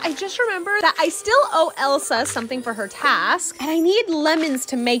lemons, I just remembered that I still owe Elsa something for her task, and I need lemons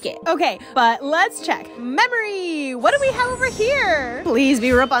to make it. Okay, but let's check. Memory. What do we have over here? Please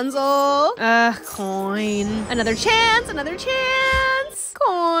be Rapunzel. Coin. Another chance.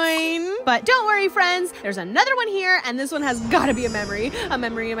 Coin. But don't worry, friends. There's another one here, and this one has got to be a memory. A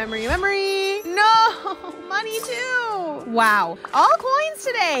memory. No, money too. Wow, all coins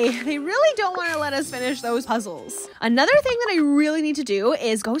today. They really don't want to let us finish those puzzles. Another thing that I really need to do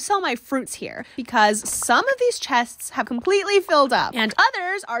is go sell my fruits here, because some of these chests have completely filled up and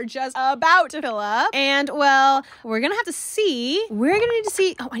others are just about to fill up. And well, we're gonna have to see. We're gonna need to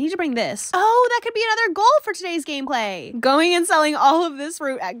see. Oh, I need to bring this. Oh, that could be another goal for today's gameplay. Going and selling all of this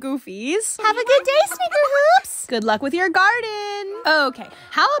fruit at Goofy's. Have a good day, Snickerhoops. Good luck with your garden. Okay,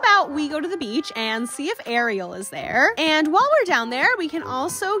 how about we go to the beach and see if Ariel is there. And while we're down there, we can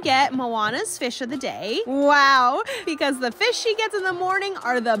also get Moana's fish of the day. Wow, because the fish she gets in the morning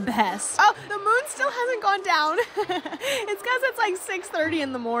are the best. Oh, the moon still hasn't gone down. It's because it's like 6:30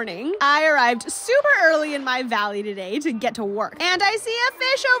 in the morning. I arrived super early in my valley today to get to work. And I see a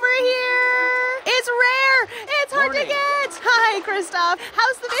fish over here. It's rare. It's hard to get. Hi, Kristoff.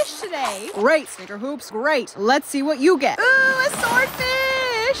 How's the fish today? Great, Snickerhoops. Great. Let's see what you get. Ooh, a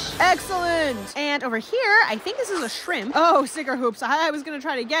swordfish. Excellent. And over here, I think this is a shrimp. Oh, Snickerhoops. I was going to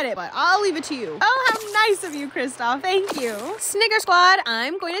try to get it, but I'll leave it to you. Oh, how nice of you, Kristoff. Thank you. Snicker Squad,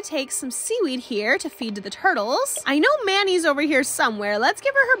 I'm going to take some seaweed here to feed to the turtles. I know Manny's over here somewhere. Let's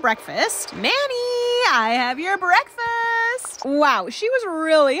give her breakfast. Manny, I have your breakfast. Wow, she was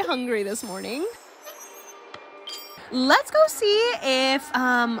really hungry this morning. Let's go see if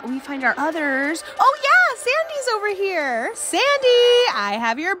we find our others. Oh yeah, Sandy's over here. Sandy, I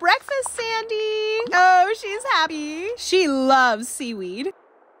have your breakfast, Sandy. Oh, she's happy. She loves seaweed.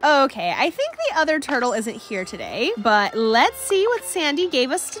 Okay, I think the other turtle isn't here today, but let's see what Sandy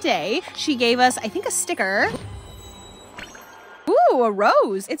gave us today. She gave us, I think, a sticker. Ooh, a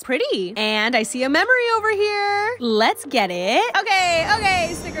rose. It's pretty. And I see a memory over here. Let's get it.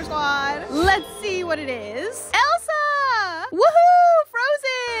 Okay, Snicker Squad. Let's see what it is. Elsa! Woohoo!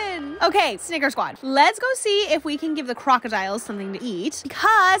 Frozen! Okay, Snicker Squad, let's go see if we can give the crocodiles something to eat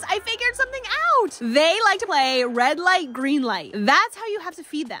because I figured something out. They like to play red light, green light. That's how you have to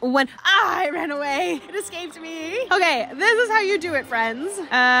feed them. When I ran away, it escaped me. Okay, this is how you do it, friends.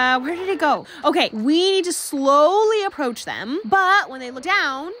 Where did it go? Okay, we need to slowly approach them, but when they look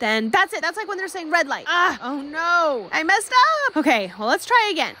down, then that's it. That's like when they're saying red light. Oh no, I messed up. Okay, well, let's try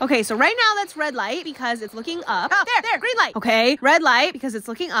again. Okay, so right now that's red light because it's looking up. Oh, there, green light. Okay, red light because it's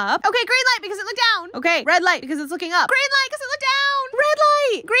looking up. Okay, green light because it looked down. Okay, red light because it's looking up. Green light because it looked down. Red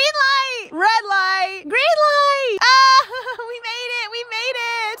light, green light, red light, green light. We made it, we made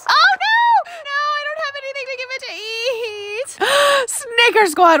it. Oh no, I don't have anything to give it to eat. Snicker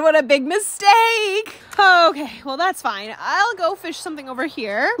Squad, what a big mistake. Okay, well, that's fine. I'll go fish something over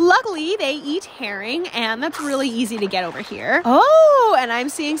here. Luckily, they eat herring, and that's really easy to get over here. Oh, and I'm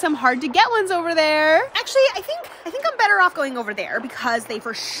seeing some hard to get ones over there. Actually, I think I'm better off going over there because they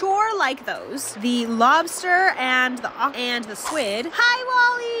for sure like those. The lobster and the squid. Hi,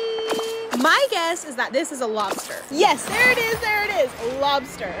 Wally. My guess is that this is a lobster. Yes, there it is,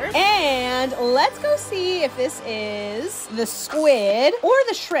 lobster. And let's go see if this is the squid or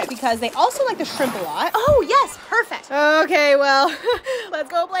the shrimp because they also like the shrimp a lot. Oh, yes, perfect. Okay, well,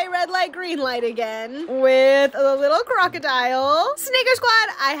 let's go play red light, green light again with the little crocodile. Snicker Squad,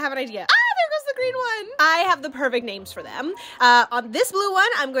 I have an idea. There goes the green one. I have the perfect names for them. On this blue one,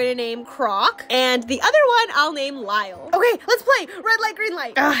 I'm going to name Croc, and the other one, I'll name Lyle. Okay, let's play red light, green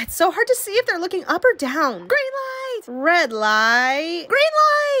light. It's so hard to see if they're looking up or down. Green light, red light, green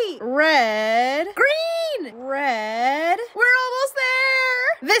light, red, green, red. We're almost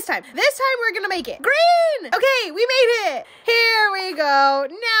there. This time we're gonna make it. Green. Okay, we made it. Here we go.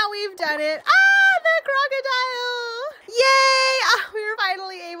 Now we've done it. The crocodile. Yay! We were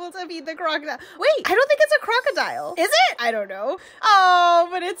finally able to feed the crocodile. Wait, I don't think it's a crocodile. Is it? I don't know. Oh,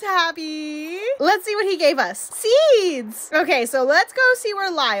 but it's happy. Let's see what he gave us. Seeds. Okay, so let's go see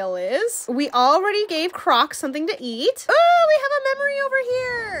where Lyle is. We already gave Croc something to eat. Oh, we have a memory over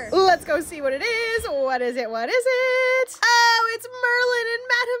here. Let's go see what it is. What is it? What is it? Oh, it's Merlin and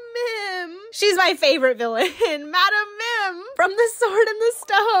Madame Mim. She's my favorite villain, Madame Mim from The Sword and the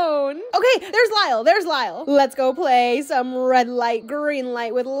Stone. Okay, there's Lyle. There's Lyle. Let's go play some red light, green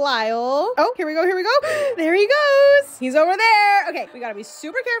light with Lyle. Oh, here we go, here we go. There he goes. He's over there. Okay, we gotta be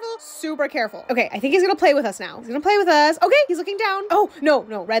super careful, super careful. Okay, I think he's gonna play with us now. He's gonna play with us. Okay, he's looking down. Oh, no,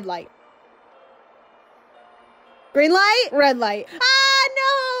 red light. Green light, red light. No,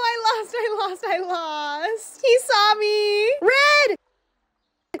 I lost. He saw me. Red,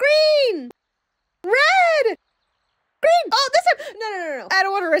 green, red, green. Oh, this time. No. I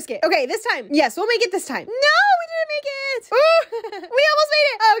don't want to risk it. Okay, this time. Yes, we'll make it this time. No, we didn't make it. Ooh, we almost made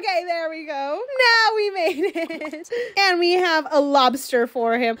it. Okay, there we go. Now we made it. And we have a lobster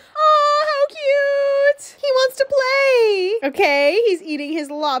for him. Oh, how cute. He wants to play. Okay, he's eating his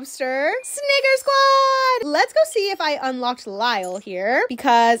lobster. Snicker Squad. Let's go see if I unlocked Lyle here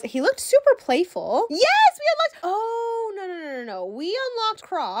because he looked super playful. Yes, we unlocked. Oh, no. We unlocked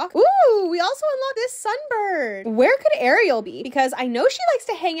Croc. Ooh, we also unlocked this sunbird. Where could Ariel be? Because I know she likes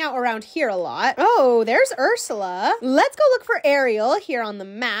to hang out around here a lot. Oh, there's Ursula. Let's go look for Ariel here on the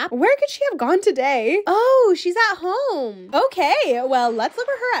map. Where could she have gone today? Oh, she's at home. Okay, well, let's look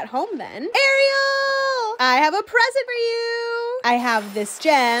for her at home then. Ariel, I have a present for you. I have this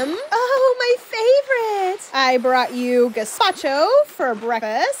gem. Oh, my favorite. I brought you gazpacho for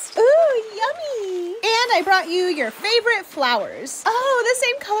breakfast. Ooh, yummy. And I brought you your favorite flowers. Oh, the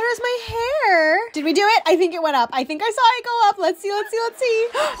same color as my hair. Did we do it? I think it went up. I think I saw it go up. Let's see. Yay,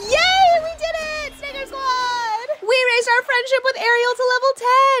 we did it, Snicker Squad. We raised our friendship with Ariel to level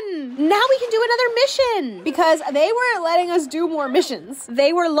 10. Now we can do another mission because they weren't letting us do more missions.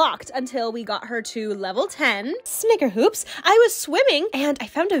 They were locked until we got her to level 10. Snickerhoops, I was swimming and I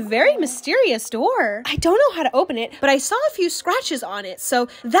found a very mysterious door. I don't know how to open it, but I saw a few scratches on it, so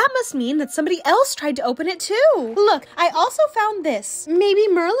that must mean that somebody else tried to open it too. Look, I also found this. Maybe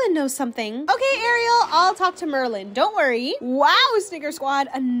Merlin knows something. Okay, Ariel, I'll talk to Merlin. Don't worry. Wow, Snicker Squad,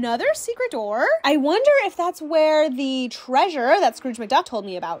 another secret door? I wonder if that's where the treasure that Scrooge McDuck told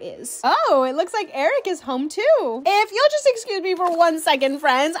me about is. Oh, it looks like Eric is home too. If you'll just excuse me for 1 second,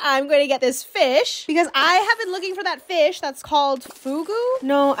 friends, I'm going to get this fish because I have been looking for that fish that's called fugu.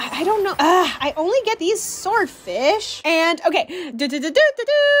 No, I don't know. I only get these swordfish. And okay, Snicker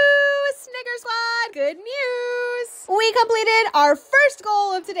Snicker Squad, good news! We completed our first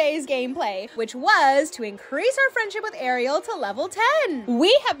goal of today's gameplay, which was to increase our friendship with Ariel to level 10.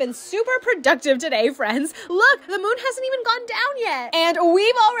 We have been super productive today, friends. Look, the moon hasn't even gone down yet. And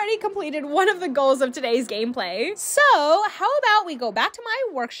we've already completed one of the goals of today's gameplay. So how about we go back to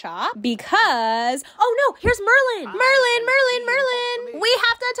my workshop because, oh no, here's Merlin. Merlin. We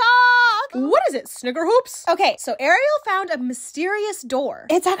have to talk. What is it, Snickerhoops? Okay, so Ariel found a mysterious door.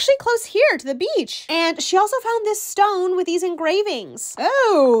 It's actually close here to the beach. And she also found this stone with these engravings.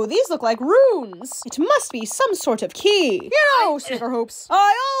 Oh, these look like runes. It must be some sort of key. You know, Snickerhoops,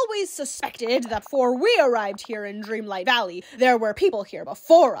 I always suspected that before we arrived here in Dreamlight Valley, there were people here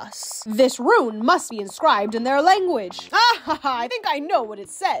before us. This rune must be inscribed in their language. I think I know what it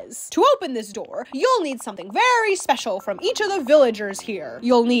says. To open this door, you'll need something very special from each of the villagers here.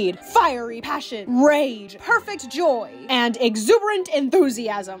 You'll need fiery passion, rage, perfect joy, and exuberant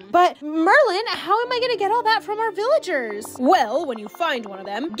enthusiasm. But Merlin, how am I gonna get all that from our villagers? Well, when you find one of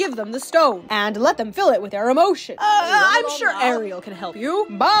them, give them the stone and let them fill it with their emotion. I'm sure Ariel can help you.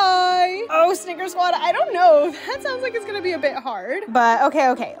 Bye. Oh, Snicker Squad, I don't know. That sounds like it's gonna be a bit hard. But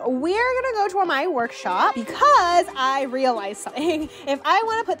okay. We're gonna go to my workshop because I realized something. If I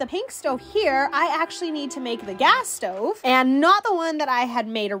want to put the pink stove here, I actually need to make the gas stove and not the one that I had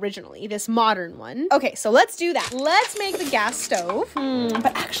made originally, this modern one. Okay, so let's do that. Let's make the gas stove.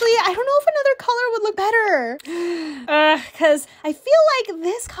 But actually, I don't know if another color would look better. Because I feel like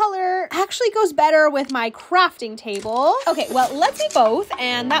this color actually goes better with my crafting table. Okay, well, let's make both,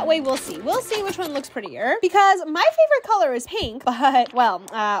 and that way we'll see. We'll see which one looks prettier, because my favorite color is pink, but, well,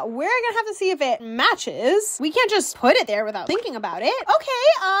 we're gonna have to see if it matches. We can't just put it there without thinking about it. Okay,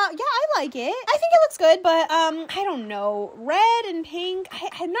 yeah, I like it. I think it looks good, but, I don't know. Red and pink,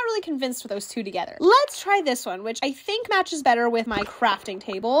 I'm not really convinced with those two together. Let's try this one, which I think matches better with my crafting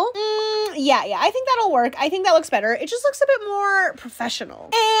table. Yeah, I think that'll work. I think that looks better. It just looks a bit more professional.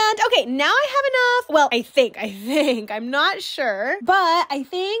 And, okay, now I have enough. Well, I think, I'm not sure, but I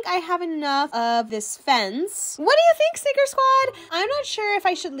think I have enough of this fence. What do you think, Snicker Squad? I'm not sure if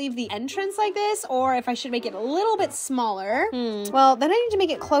I should leave the entrance like this or if I should make it a little bit smaller. Well, then I need to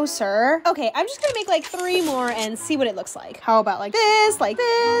make it closer. Okay, I'm just gonna make like 3 more and see what it looks like. How about like this, like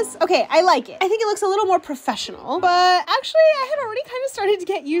this? Okay, I like it. I think it looks a little more professional, but actually I had already kind of started to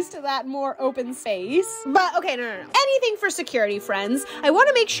get used to that more open space. But okay, no. Anything for security, friends. I want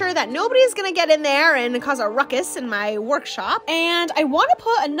to make sure that nobody's gonna get in there and cause a ruckus in my workshop. And I want to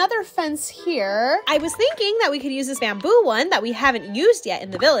put another fence here. I was thinking that we could use this bamboo one that we haven't used yet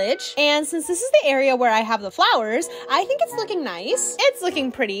in the village. And since this is the area where I have the flowers, I think it's looking nice. It's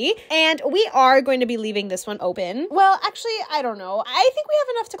looking pretty. And we are going to be leaving this one open. Well, actually, I don't know. I think we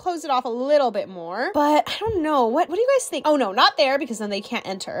have enough to close it off a little bit more, but I don't know. What do you guys think? Oh no, not there, because then they can't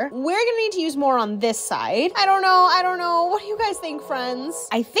enter. We're gonna need to use more on this side. I don't know. What do you guys think, friends?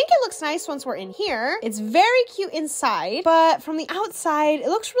 I think it looks nice once we're in here. It's very cute inside, but from the outside, it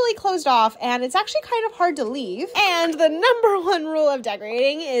looks really closed off, and it's actually kind of hard to leave. And the #1 rule of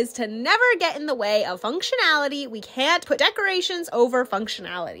decorating is to never get in the way of functionality. We can't put decorations over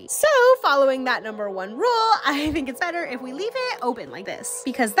functionality. So following that #1 rule, I think it's better if we leave it open like this,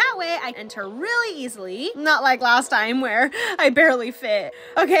 because that way I enter really easily, not like last time where I barely fit.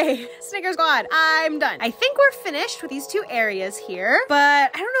 Okay, Snicker Squad, I'm done. I think we're finished with these 2 areas here,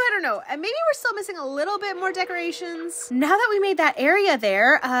 but I don't know. Maybe we're still missing a little bit more decorations. Now that we made that area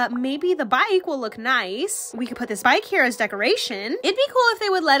there, maybe the bike will look nice. We could put this bike here as decoration. It'd be cool if they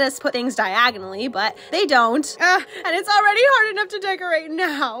would let us put things diagonally, but they don't. And it's already hard enough to decorate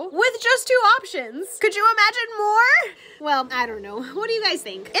now with just 2 options. Could you imagine more? Well, I don't know. What do you guys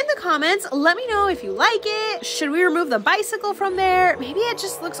think? In the comments, let me know if you like it. Should we remove the bicycle from there? Maybe it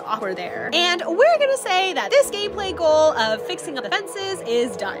just looks awkward there. And we're gonna say that this gameplay goal of fixing up the fences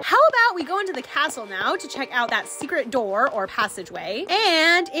is done. How about we go into the castle now to check out that secret door or passageway?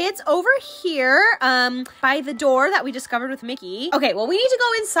 And it's over here, by the door that we discovered with Mickey. Okay, well, we need to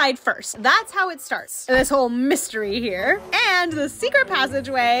go inside first. That's how it starts. This whole mystery here. And the secret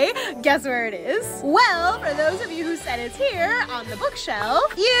passageway, guess where it is? Well, for those of you who said it's here on the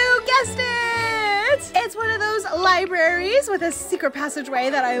bookshelf, you guessed it! It's one of those libraries with a secret passageway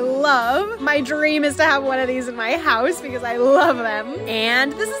that I love. My dream is to have one of these in my house because I love them.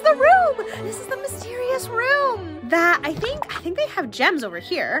 And this is the room! This is the mysterious room! that I think they have gems over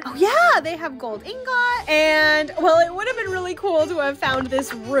here. Oh yeah, they have gold ingot. And well, it would have been really cool to have found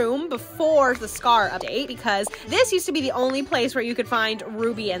this room before the Scar update, because this used to be the only place where you could find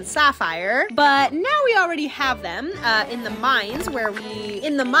ruby and sapphire. But now we already have them in the mines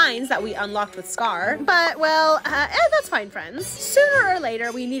that we unlocked with Scar. But well, that's fine, friends. Sooner or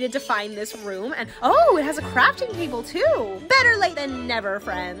later, we needed to find this room, and oh, it has a crafting table too. Better late than never,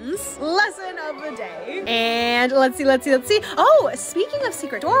 friends. Lesson of the day. And let's see. Oh, speaking of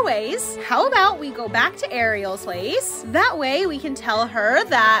secret doorways, how about we go back to Ariel's place? That way we can tell her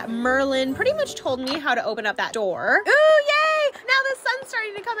that Merlin pretty much told me how to open up that door. Ooh, yay! Now the sun's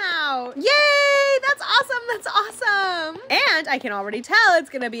starting to come out. Yay! That's awesome. That's awesome. And I can already tell it's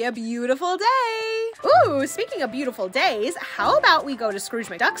gonna be a beautiful day. Ooh, speaking of beautiful days, how about we go to Scrooge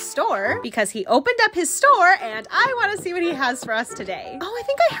McDuck's store, because he opened up his store and I want to see what he has for us today. Oh, I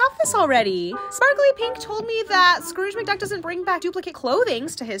think I have this already. Sparkly Pink told me that Scrooge McDuck doesn't bring back duplicate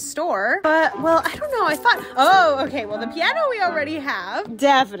clothings to his store, but well, I don't know. I thought, oh, okay, well, the piano we already have.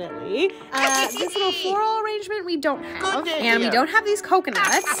 Definitely. This little floral arrangement we don't have, and we don't have these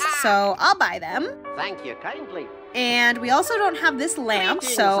coconuts, so I'll buy them. Thank you kindly. And we also don't have this lamp,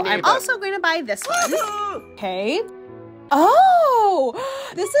 so I'm also going to buy this one. Okay. Oh,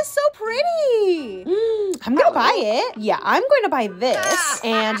 this is so pretty. I'm gonna buy it. Yeah, I'm going to buy this.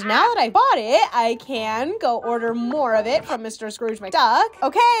 And now that I bought it, I can go order more of it from Mr. Scrooge McDuck.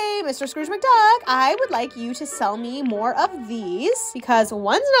 Okay, Mr. Scrooge McDuck, I would like you to sell me more of these, because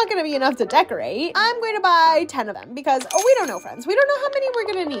one's not gonna be enough to decorate. I'm going to buy 10 of them because, oh, we don't know, friends. We don't know how many we're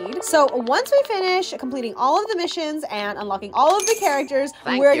gonna need. So once we finish completing all of the missions and unlocking all of the characters,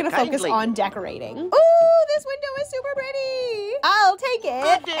 we're gonna focus on decorating. Ooh, this window is super pretty. I'll take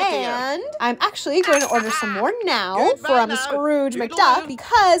it. And I'm actually going to order some more now from Scrooge McDuck,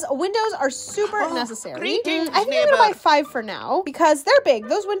 because windows are super necessary. I think I'm going to buy 5 for now because they're big.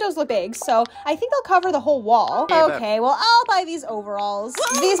 Those windows look big, so I think they'll cover the whole wall. Okay, well, I'll buy these overalls.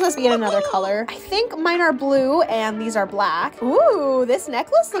 These must be in another color. I think mine are blue and these are black. Ooh, this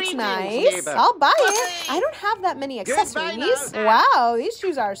necklace looks nice. I'll buy it. I don't have that many accessories. Wow, these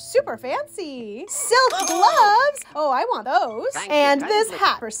shoes are super fancy. Silk gloves. Oh, I want those. And this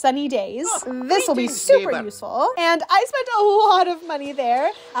hat for sunny days. This will be super useful. And I spent a lot of money there.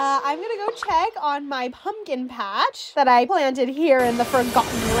 I'm gonna go check on my pumpkin patch that I planted here in the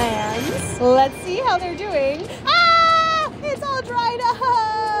Forgotten Lands. Let's see how they're doing. Ah! It's all dried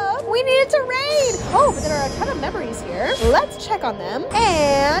up. We need it to rain. Oh, but there are a ton of memories here. Let's check on them.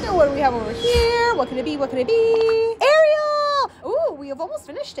 And what do we have over here? What could it be? What could it be? Ariel! Ooh, we have almost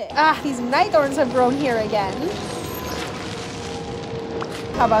finished it. Ah, these night thorns have grown here again.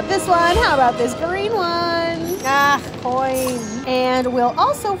 How about this one? How about this green one? Ah, coin. And we'll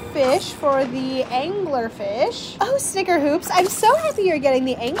also fish for the anglerfish. Oh, Snickerhoops, I'm so happy you're getting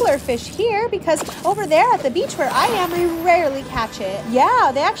the anglerfish here, because over there at the beach where I am, I rarely catch it.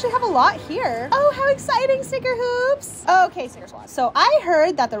 Yeah, they actually have a lot here. Oh, how exciting, Snickerhoops. Okay, Snickerswat. So I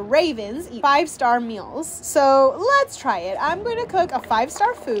heard that the ravens eat 5-star meals. So let's try it. I'm going to cook a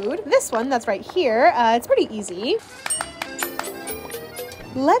 5-star food. This one that's right here, it's pretty easy.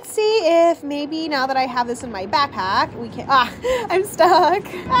 Let's see if maybe now that I have this in my backpack, we can, I'm stuck.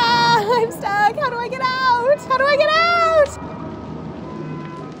 I'm stuck. How do I get out? How do I get out?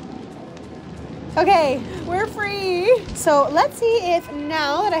 Okay, we're free. So let's see if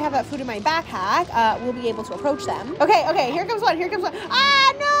now that I have that food in my backpack, we'll be able to approach them. Okay, here comes one, here comes one.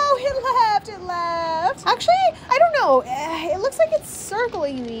 Ah, no, it left. Actually, I don't know. It looks like it's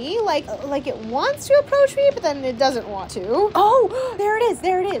circling me, like it wants to approach me, but then it doesn't want to. Oh, there it is.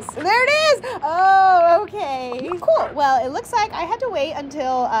 Oh, okay. Cool. Well, it looks like I had to wait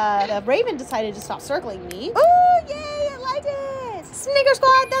until the raven decided to stop circling me. Oh, yay, it liked it. Snicker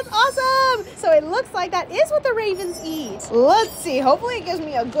Squad, that's awesome. So it looks like that is what the ravens eat. Let's see. Hopefully it gives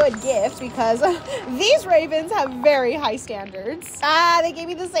me a good gift, because these ravens have very high standards. They gave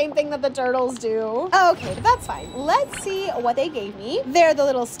me the same thing that the turtles do. Okay, but that's fine. Let's see what they gave me. They're the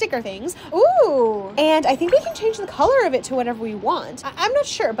little sticker things. Ooh. And I think we can change the color of it to whatever we want. I'm not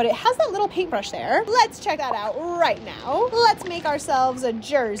sure, but it has that little paintbrush there. Let's check that out right now. Let's make ourselves a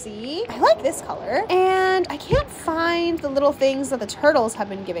jersey. I like this color. And I can't find the little things that the turtles have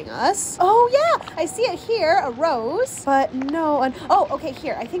been giving us. Oh yeah, I see it here, a rose, but no, oh, okay,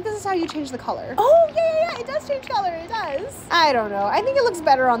 here, I think this is how you change the color. Oh, yeah, it does change color, it does. I don't know, I think it looks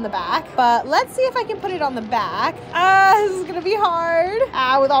better on the back, but let's see if I can put it on the back. This is gonna be hard.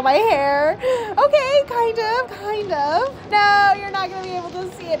 With all my hair. Okay, kind of. No, you're not gonna be able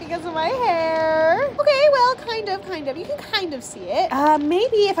to see it because of my hair. Okay, well, kind of. You can kind of see it.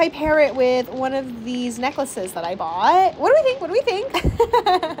 Maybe if I pair it with one of these necklaces that I bought. What do we think?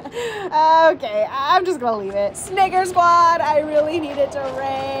 Okay, I'm just gonna leave it. Snicker Squad, I really need it to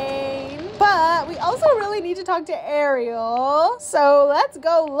rain. But we also really need to talk to Ariel. So let's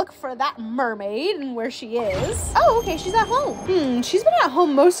go look for that mermaid and where she is. Oh, okay, she's at home. She's been at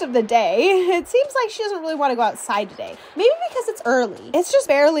home most of the day. It seems like she doesn't really want to go outside today. Maybe because it's early. It's just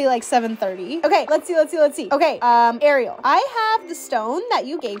barely like 7:30. Okay, let's see. Okay, Ariel, I have the stone that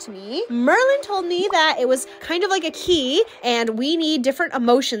you gave to me. Merlin told me that it was kind of like a key and we need different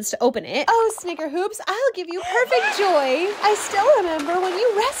emotions to open it. Oh, Snickerhoops, I'll give you perfect joy. I still remember when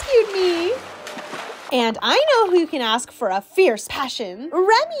you rescued me. And I know who can ask for a fierce passion.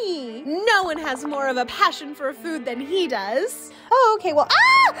 Remy! No one has more of a passion for food than he does. Oh, okay, well,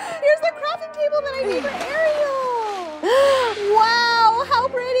 here's the crafting table that I made for Ariel. Wow, how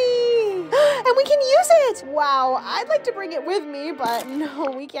pretty. And we can use it. Wow, I'd like to bring it with me, but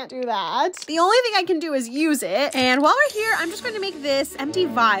no, we can't do that. The only thing I can do is use it. And while we're here, I'm just going to make this empty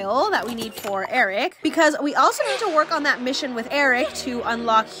vial that we need for Eric, because we also need to work on that mission with Eric to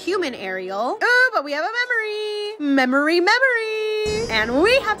unlock human Ariel. Oh, but we have a memory. And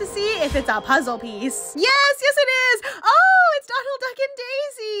we have to see if it's a puzzle piece. Yes, it is. Oh, it's Donald, Duck, and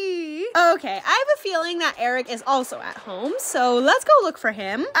Daisy. Okay, I have a feeling that Eric is also at home, so let's go look for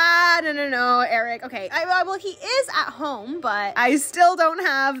him. No, Eric. Okay, well, he is at home, but I still don't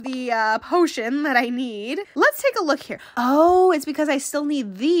have the potion that I need. Let's take a look here. Oh, it's because I still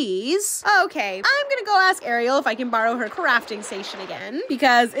need these. Okay, I'm gonna go ask Ariel if I can borrow her crafting station again,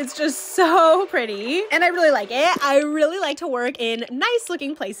 because it's just so pretty, and I really like it. I really like to work in nice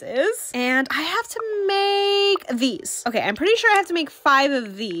looking places, and I have to make these. Okay, I'm pretty sure I have to make 5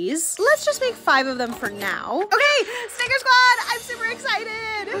 of these. Let's just make 5 of them for now. Okay, Snicker Squad, I'm super excited.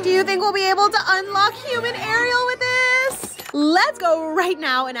 Do you think we'll be able to unlock human Ariel with this? Let's go right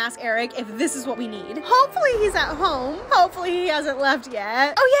now and ask Eric if this is what we need. Hopefully he's at home. Hopefully he hasn't left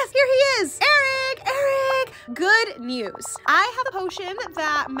yet. Oh yes, here he is. Eric, good news. I have a potion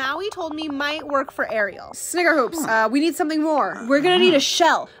that Maui told me might work for Ariel. Snickerhoops, we need something more. We're gonna need a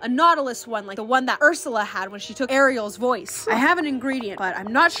shell, a nautilus one, like the one that Ursula had when she took Ariel's voice. I have an ingredient, but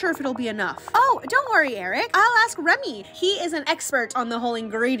I'm not sure if it'll be enough. Oh, don't worry, Eric. I'll ask Remy. He is an expert on the whole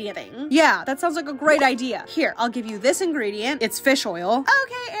ingredient thing. Yeah, that sounds like a great idea. Here, I'll give you this ingredient. It's fish oil.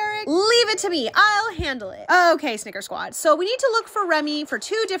 Okay, Eric, leave it to me. I'll handle it. Okay, Snicker Squad. So we need to look for Remy for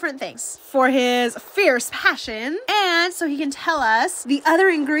 2 different things. For his fierce passion, and so he can tell us the other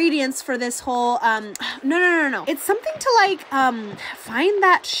ingredients for this whole, no. It's something to like, find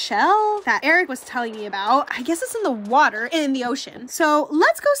that shell that Eric was telling me about. I guess it's in the water, in the ocean. So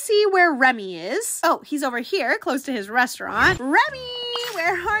let's go see where Remy is. Oh, he's over here, close to his restaurant. Remy,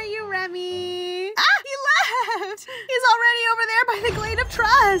 where are you, Remy? He left. He's already over there by the Glade of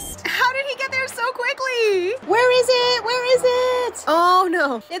Trust. How did he get there so quickly? Where is it? Oh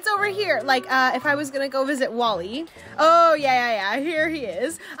no, it's over here. Like, if I was gonna go visit Wally. Oh yeah, here he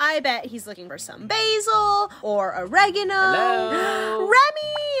is. I bet he's looking for some basil or oregano. Hello.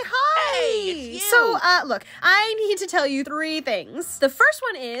 Remy, hi. Hey, it's you. So, look, I need to tell you 3 things. The first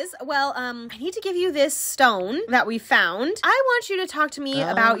one is, well, I need to give you this stone that we found. I want you to talk to me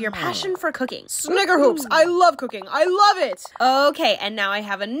about your passion for cooking. Snickerhoops, I love cooking. I love it. Okay, and now I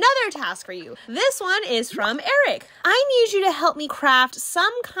have another task for you. This one is from Eric. I need you to help me craft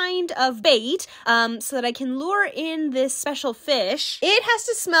some kind of bait so that I can lure in this special fish. It has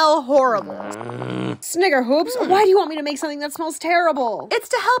to smell horrible. Snickerhoops, why do you want me to make something that smells terrible? It's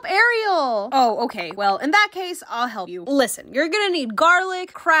to help Ariel. Oh, okay. Well, in that case, I'll help you. Listen, you're gonna need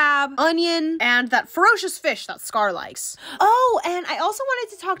garlic, crab, onion, and that ferocious fish that Scar likes. Oh, and I also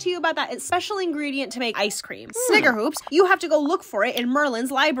wanted to talk to you about that special ingredient to make ice cream. Snickerhoops, you have to go look for it in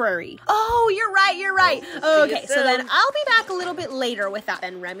Merlin's library. Oh, you're right. Okay, so then I'll be back a little bit later with that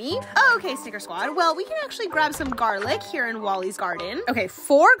then, Remy. Okay, Snicker Squad. Well, we can actually grab some garlic here in Wally's garden. Okay,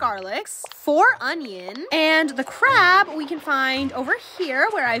 4 garlics, 4 onion, and the crab we can find over here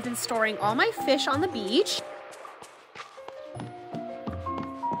where I've been storing all my fish on the beach.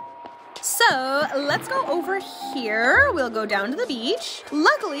 So let's go over here. We'll go down to the beach.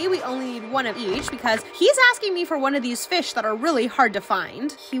 Luckily, we only need one of each because he's asking me for one of these fish that are really hard to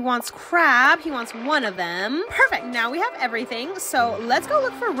find. He wants crab. He wants one of them. Perfect. Now we have everything. So let's go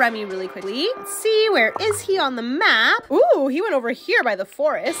look for Remy really quickly. Let's see, where is he on the map? Ooh, he went over here by the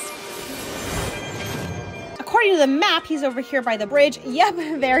forest. According to the map, he's over here by the bridge. Yep,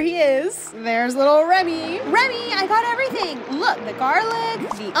 there he is. There's little Remy. Remy, I got everything. Look, the garlic,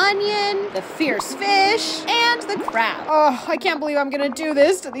 the onion, the fierce fish, and the crab. Oh, I can't believe I'm gonna do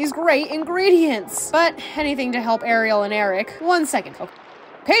this to these great ingredients. But anything to help Ariel and Eric. 1 second.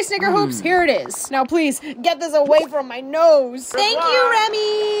 Okay, Snickerhoops, here it is. Now please, get this away from my nose. Thank you,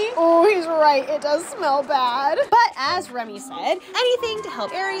 Remy. Oh, he's right, it does smell bad. But as Remy said, anything to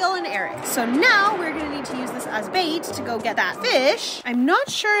help Ariel and Eric. So now we're gonna need to use this as bait to go get that fish. I'm not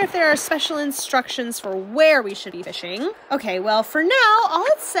sure if there are special instructions for where we should be fishing. Okay, well for now, all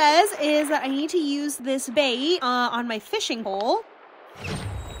it says is that I need to use this bait on my fishing pole.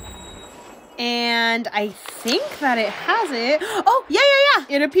 And I think that it has it. Oh, yeah.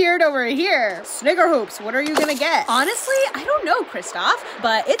 It appeared over here. Snickerhoops, what are you gonna get? Honestly, I don't know, Kristoff,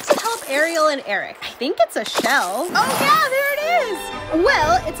 but it's to help Ariel and Eric. I think it's a shell. Oh yeah, there it is.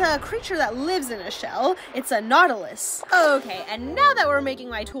 Well, it's a creature that lives in a shell. It's a nautilus. Okay, and now that we're making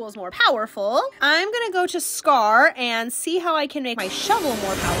my tools more powerful, I'm gonna go to Scar and see how I can make my shovel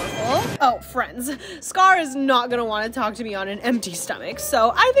more powerful. Oh, friends, Scar is not gonna want to talk to me on an empty stomach,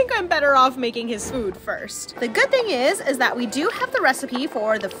 so I think I'm better off making his food first. The good thing is that we do have the recipe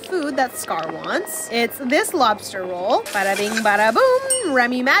for the food that Scar wants. It's this lobster roll. Bada bing, bada boom,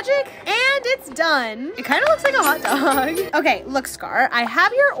 Remy magic, and it's done. It kind of looks like a hot dog. Okay, look, Scar, I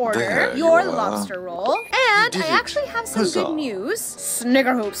have your order, your lobster roll, and I actually have some good news.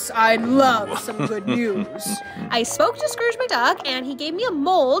 Snickerhoops, I love some good news. I spoke to Scrooge McDuck, and he gave me a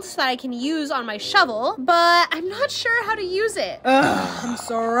mold so that I can use on my shovel, but I'm not sure how to use it. Ugh, I'm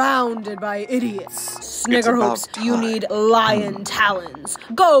surrounded by idiots. Snickerhoops, you need lion talons.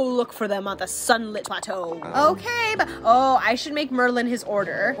 Go look for them on the sunlit plateau. Okay, but oh, I should make Merlin his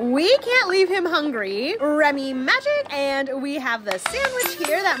order. We can't leave him hungry. Remy magic, and we have the sandwich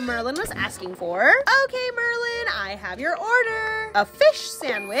here that Merlin was asking for. Okay, Merlin, I have your order. A fish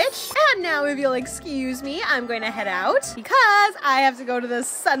sandwich. And now if you'll excuse me, I'm going to head out because I have to go to the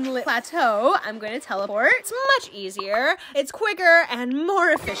sunlit plateau. I'm going to teleport. It's much easier. It's quicker and more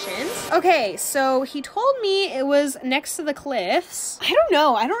efficient. Okay, so he told me it was next to the cliffs. I don't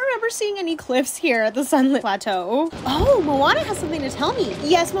know. I don't remember seeing any cliffs here at the sunlit plateau. Oh, Moana has something to tell me.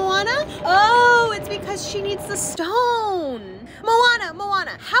 Yes, Moana? Oh, it's because she needs the stone.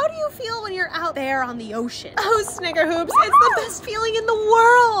 Moana, how do you feel when you're out there on the ocean? Oh, Snickerhoops, it's the best feeling in the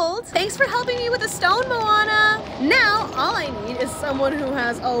world. Thanks for helping me with the stone, Moana. Now, all I need is someone who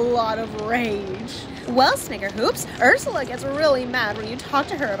has a lot of rage. Well, Snickerhoops, Ursula gets really mad when you talk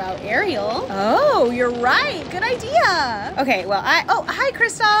to her about Ariel. Oh, you're right. Good idea. Okay, well, oh, hi,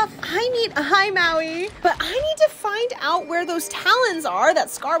 Kristoff. Hi, Maui. But I need to find out where those talons are that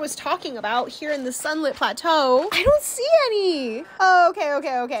Scar was talking about here in the sunlit plateau. I don't see any.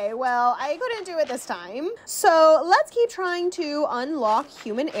 Okay. Well, I couldn't do it this time. So let's keep trying to unlock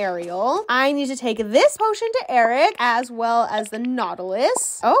human Ariel. I need to take this potion to Eric as well as the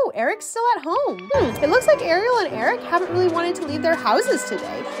Nautilus. Oh, Eric's still at home. It looks like Ariel and Eric haven't really wanted to leave their houses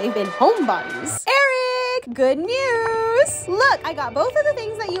today. They've been homebodies. Eric, good news. Look, I got both of the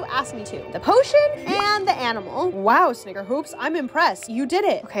things that you asked me to. The potion and the animal. Wow, Snickerhoops, I'm impressed. You did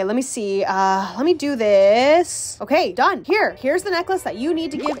it. Okay, let me see. Let me do this. Okay, done. Here's the necklace that you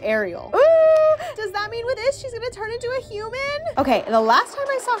need to give Ariel. Ooh, does that mean with this, she's gonna turn into a human? Okay, the last time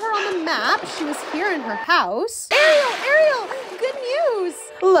I saw her on the map, she was here in her house. Ariel, good news.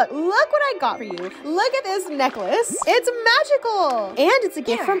 Look what I got for you. Look at this necklace. It's magical. And it's a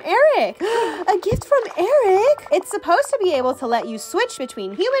gift from Eric. A gift from Eric? It's supposed to be able to let you switch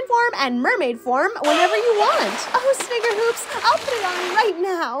between human form and mermaid form whenever you want. Oh, Snickerhoops, I'll put it on right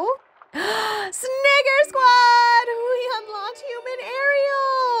now. Snicker Squad! We unlocked human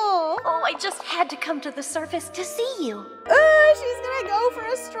Ariel! Oh, I just had to come to the surface to see you. She's gonna go for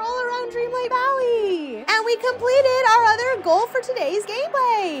a stroll around Dreamlight Valley. And we completed our other goal for today's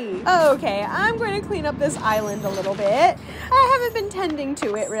gameplay. Okay, I'm going to clean up this island a little bit. I haven't been tending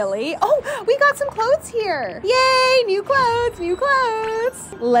to it really. Oh, we got some clothes here. Yay, new clothes.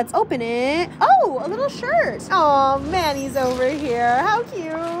 Let's open it. Oh, a little shirt. Oh, Manny's over here. How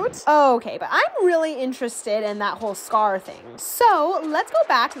cute. Okay, but I'm really interested in that whole Scar thing. So let's go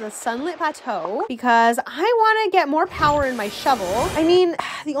back to the sunlit plateau because I want to get more power in my shovel shovel. I mean,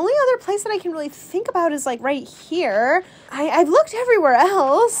 the only other place that I can really think about is like right here. I've looked everywhere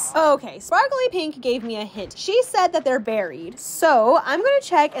else. Okay, Sparkly Pink gave me a hint. She said that they're buried. So I'm gonna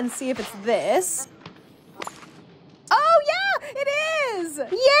check and see if it's this. Oh yeah, it is!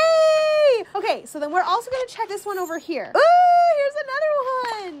 Yay! Okay, so then we're also gonna check this one over here. Ooh, here's another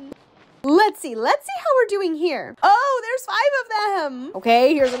one. Let's see how we're doing here. Oh, there's 5 of them.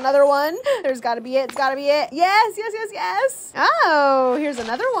 Okay, here's another one. There's gotta be it, it's gotta be it. Yes, yes, yes, yes. Oh, here's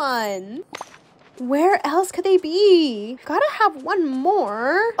another one. Where else could they be? Gotta have one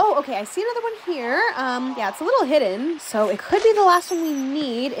more. Oh, okay, I see another one here. Yeah, it's a little hidden, so it could be the last one we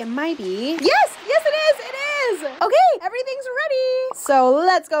need. It might be. Yes, yes, it is, it is. Okay, everything's ready. So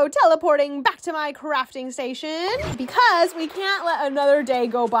let's go teleporting back to my crafting station because we can't let another day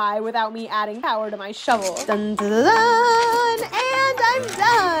go by without me adding power to my shovel. Dun, dun, dun, dun, and I'm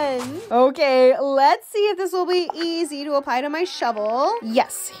done. Okay, let's see if this will be easy to apply to my shovel.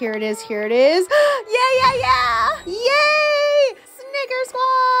 Yes, here it is, here it is. Yeah! Yay! Snicker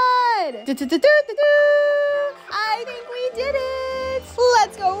Squad! I think we did it!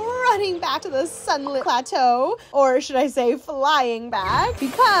 Let's go running back to the sunlit plateau, or should I say flying back,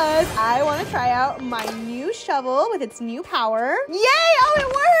 because I want to try out my new shovel with its new power. Yay! Oh, it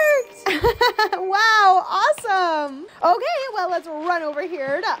worked! Wow, awesome! Okay, well, let's run over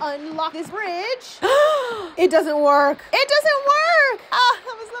here to unlock this bridge. It doesn't work. It doesn't work! Ah,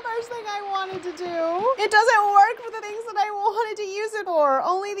 that was the first thing I wanted to do. It doesn't work for the things that I wanted to use it for.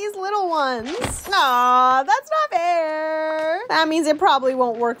 Only these little ones. Aw, that's not fair. That means it probably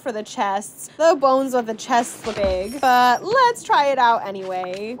won't work for the chests. The bones of the chests look big, but let's try it out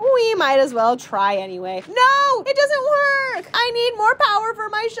anyway. We might as well try anyway. No, it doesn't work. I need more power for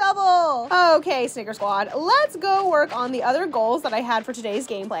my shovel. Okay, Snicker Squad, let's go work on the other goals that I had for today's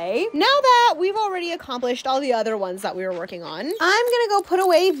gameplay. Now that we've already accomplished all the other ones that we were working on, I'm gonna go put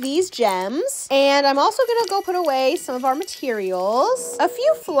away these gems, and I'm also gonna go put away some of our materials, a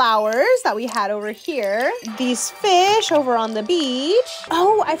few flowers that we had over here, these fish over on the beach.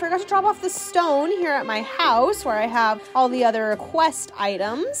 Oh, I forgot to drop off the stone here at my house where I have all the other quest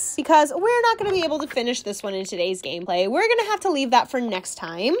items, because we're not gonna be able to finish this one in today's gameplay. We're gonna have to leave that for next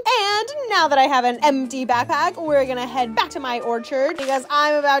time. And now that I have an empty backpack, we're gonna head back to my orchard because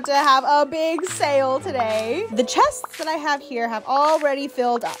I'm about to have a big sale today. The chests that I have here have already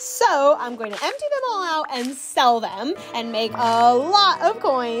filled up, so I'm going to empty them all out and sell them and make a lot of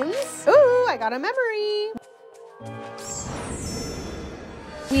coins. Ooh, I got a memory.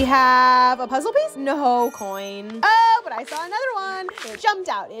 We have a puzzle piece? No coin. Oh, but I saw another one. It jumped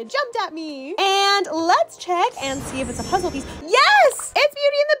out. It jumped at me. And let's check and see if it's a puzzle piece. Yes! It's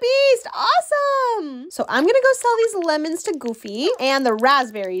Beauty and the Beast. Awesome! So I'm gonna go sell these lemons to Goofy and the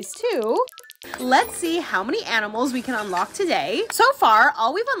raspberries too. Let's see how many animals we can unlock today. So far,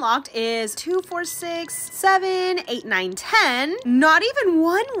 all we've unlocked is 2, 4, 6, 7, 8, 9, 10. Not even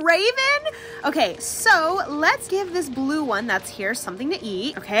one raven? Okay, so let's give this blue one that's here something to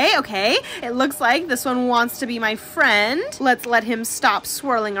eat. Okay. It looks like this one wants to be my friend. Let's let him stop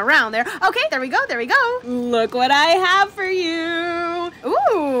swirling around there. Okay, there we go. Look what I have for you.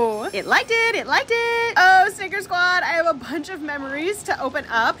 Ooh, it liked it. Oh, Snicker Squad, I have a bunch of memories to open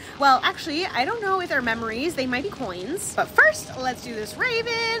up. Well, actually, I don't know if they're memories. They might be coins. But first, let's do this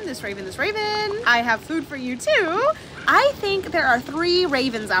raven. This raven. I have food for you too. I think there are 3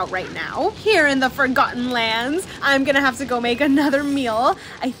 ravens out right now here in the Forgotten Lands. I'm gonna have to go make another meal.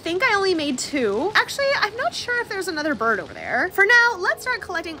 I think I only made 2. Actually, I'm not sure if there's another bird over there. For now, let's start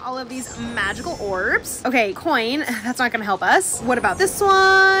collecting all of these magical orbs. Okay, coin. That's not gonna help us. What about this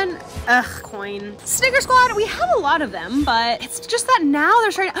one? Ugh, coin. Snicker Squad, we have a lot of them, but it's just that now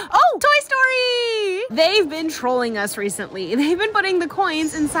they're starting. Oh, Toy Story! They've been trolling us recently. They've been putting the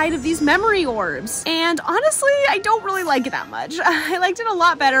coins inside of these memory orbs. And honestly, I don't really like it that much. I liked it a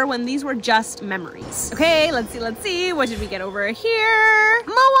lot better when these were just memories. Okay, let's see. What did we get over here?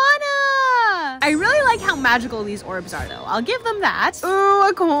 Moana! I really like how magical these orbs are though. I'll give them that. Ooh,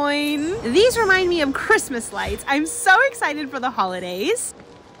 a coin. These remind me of Christmas lights. I'm so excited for the holidays.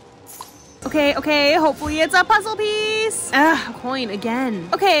 Okay, hopefully it's a puzzle piece. Ugh, a coin again.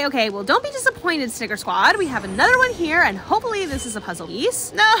 Okay, well don't be disappointed, Snicker Squad. We have another one here and hopefully this is a puzzle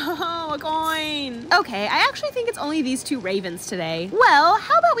piece. No, a coin. Okay, I actually think it's only these 2 ravens today. Well,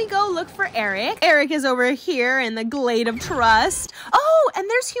 how about we go look for Eric? Eric is over here in the Glade of Trust. Oh, and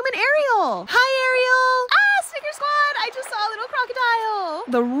there's human Ariel. Hi, Ariel. Ah, Snicker Squad, I just saw a little crocodile.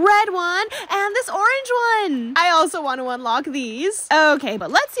 The red one and this orange one. I also want to unlock these. Okay,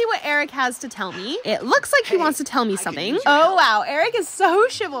 but let's see what Eric has to tell me. It looks like he wants to tell me something. Oh, wow. Eric is so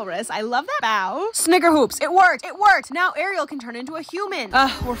chivalrous. I love that bow. Snickerhoops. It worked. It worked. Now Ariel can turn into a human.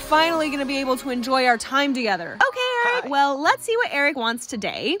 We're finally going to be able to enjoy our time together. Okay, Eric. Well, let's see what Eric wants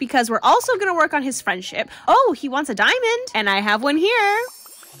today because we're also going to work on his friendship. Oh, he wants a diamond and I have one here.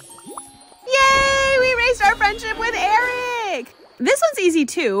 Yay! We raised our friendship with Eric! This one's easy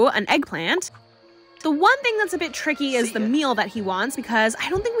too, an eggplant. The one thing that's a bit tricky is the meal that he wants because I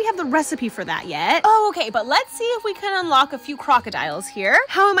don't think we have the recipe for that yet. Oh, okay, but let's see if we can unlock a few crocodiles here.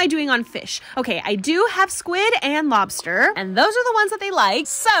 How am I doing on fish? Okay, I do have squid and lobster, and those are the ones that they like.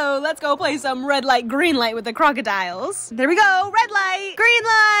 So let's go play some red light, green light with the crocodiles. There we go, red light, green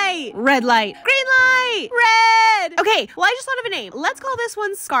light, red light, green light, red. Okay, well, I just thought of a name. Let's call this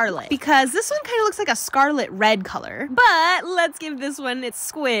one Scarlet because this one kind of looks like a scarlet red color. But let's give this one its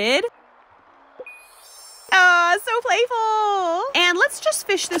squid. Oh, so playful. And let's just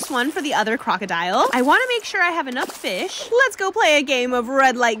fish this one for the other crocodile. I want to make sure I have enough fish. Let's go play a game of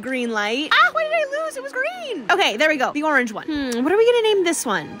red light, green light. Ah, what did I lose? It was green. Okay, there we go. The orange one. What are we going to name this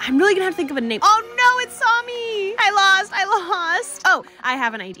one? I'm really going to have to think of a name. Oh no, it saw me. I lost. Oh, I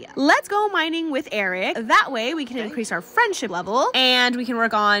have an idea. Let's go mining with Eric. That way we can increase our friendship level and we can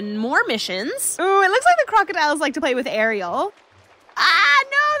work on more missions. Oh, it looks like the crocodiles like to play with Ariel. Ah,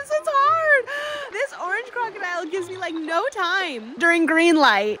 no, this one's hard. This orange crocodile gives me like no time during green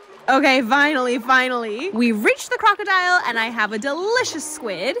light. Okay, finally. We've reached the crocodile and I have a delicious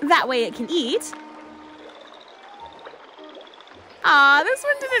squid. That way it can eat. Ah, this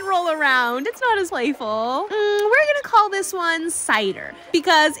one didn't roll around. It's not as playful. We're gonna call this one Cider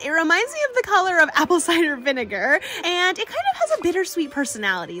because it reminds me of the color of apple cider vinegar and it kind of has a bittersweet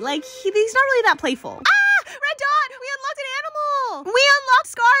personality. Like, he's not really that playful. Ah, red dot! We unlocked an animal! We unlocked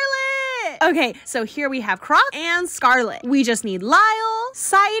Scarlet! Okay, so here we have Croc and Scarlet. We just need Lyle,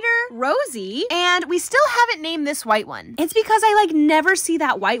 Cider, Rosie, and we still haven't named this white one. It's because I like never see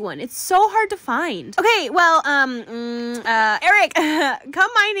that white one. It's so hard to find. Okay, well, Eric, come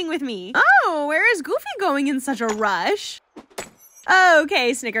mining with me. Oh, where is Goofy going in such a rush?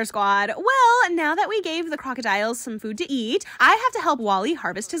 Okay, Snicker Squad. Well, now that we gave the crocodiles some food to eat, I have to help Wally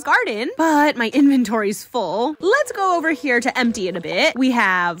harvest his garden, but my inventory's full. Let's go over here to empty it a bit. We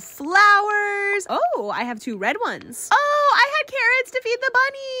have flowers. Oh, I have 2 red ones. Oh, I had carrots to feed the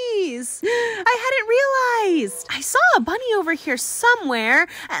bunnies. I hadn't realized. I saw a bunny over here somewhere.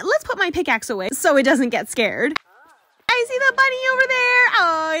 Let's put my pickaxe away so it doesn't get scared. I see the bunny over there.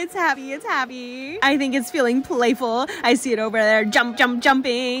 Oh, it's happy. I think it's feeling playful. I see it over there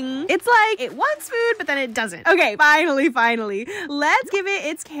jumping. It's like it wants food, but then it doesn't. Okay, finally. Let's give it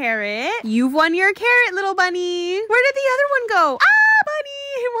its carrot. You've won your carrot, little bunny. Where did the other one go? Ah,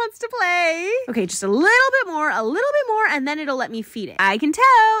 bunny, it wants to play. Okay, just a little bit more, and then it'll let me feed it. I can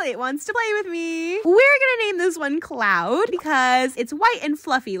tell it wants to play with me. We're gonna name this one Cloud because it's white and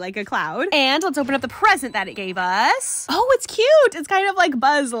fluffy like a cloud. And let's open up the present that it gave us. Oh, it's cute. It's kind of like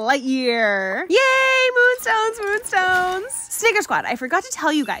Buzz Lightyear. Yay, moonstones. Snicker Squad, I forgot to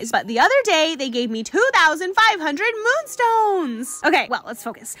tell you guys, but the other day they gave me 2,500 moonstones. Okay, well, let's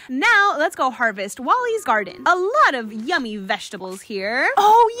focus. Now, let's go harvest Wally's garden. A lot of yummy vegetables here.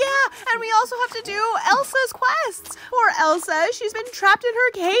 Oh, yeah, and we also have to do Elsa's quests. Poor Elsa, she's been trapped in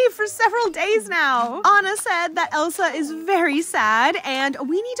her cave for several days now. Anna said that Elsa is very sad, and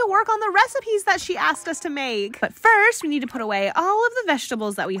we need to work on the recipes that she asked us to make. But first, we need to put away all of the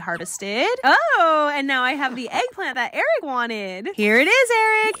vegetables that we harvested. Oh, and now I have the eggplant that Eric wanted. Here it is,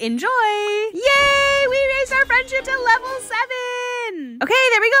 Eric. Enjoy. Yay! We raised our friendship to level 7. Okay,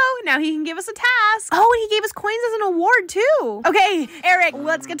 there we go. Now he can give us a task. Oh, and he gave us coins as an award too. Okay, Eric,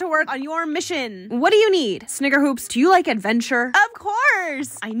 let's get to work on your mission. What do you need? Snickerhoops, do you like adventure? Of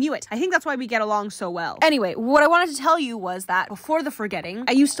course. I knew it. I think that's why we get along so well. Anyway, what I wanted to tell you was that before the forgetting,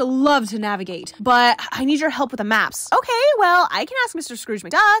 I used to love to navigate, but I need your help with the maps. Okay, well, I can ask Mr. Scrooge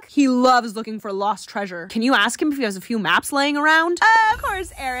McDuck. He loves looking for lost treasure. Can you ask him if he has a few maps laying around? Of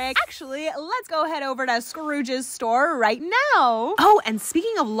course, Eric. Actually, let's go head over to Scrooge's store right now. Oh, and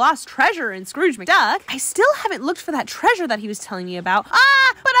speaking of lost treasure in Scrooge McDuck, I still haven't looked for that treasure that he was telling me about.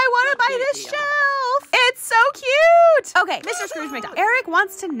 Ah, but I want to buy this shelf. It's so cute. Okay, Mr. Scrooge McDuck. Eric Eric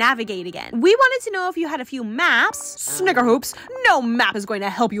wants to navigate again. We wanted to know if you had a few maps. Snickerhoops, no map is going to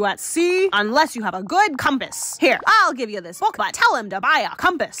help you at sea unless you have a good compass. Here, I'll give you this book, but tell him to buy a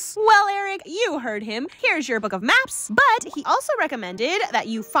compass. Well, Eric, you heard him. Here's your book of maps, but he also recommended that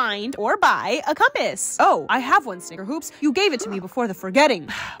you find or buy a compass. Oh, I have one, Snickerhoops. You gave it to me before the forgetting,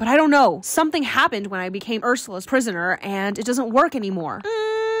 but I don't know. Something happened when I became Ursula's prisoner, and it doesn't work anymore.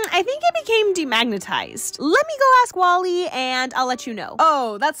 I think it became demagnetized. Let me go ask Wally and I'll let you know.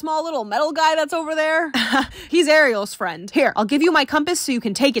 Oh, that small little metal guy that's over there? He's Ariel's friend. Here, I'll give you my compass so you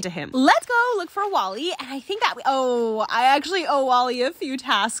can take it to him. Let's go look for Wally, and I think that I actually owe Wally a few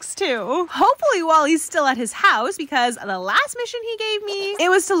tasks too. Hopefully Wally's still at his house because the last mission he gave me, it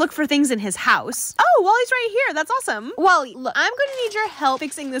was to look for things in his house. Oh, Wally's right here. That's awesome. Wally, look, I'm going to need your help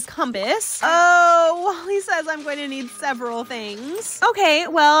fixing this compass. Oh, Wally says I'm going to need several things. Okay,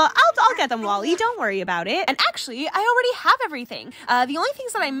 well, I'll get them, Wally. Don't worry about it. And actually, I already have everything. The only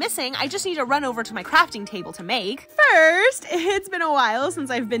things that I'm missing, I just need to run over to my crafting table to make. First, it's been a while since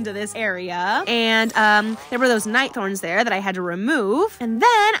I've been to this area. And there were those night thorns there that I had to remove. And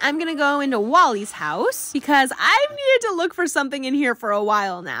then I'm gonna go into Wally's house because I've needed to look for something in here for a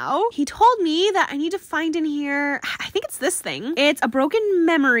while now. He told me that I need to find in here, I think it's this thing. It's a broken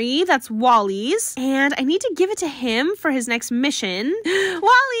memory that's Wally's. And I need to give it to him for his next mission.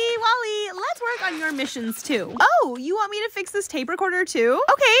 Wally, let's work on your missions too. Oh, you want me to fix this tape recorder too?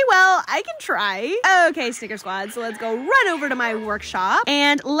 Okay, well, I can try. Okay, Snicker Squad, so let's go run over to my workshop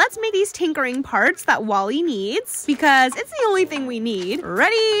and let's make these tinkering parts that Wally needs because it's the only thing we need.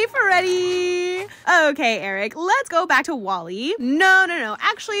 Ready. Okay, Eric, let's go back to Wally. No.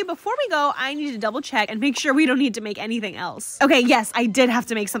 Actually, before we go, I need to double check and make sure we don't need to make anything else. Okay, yes, I did have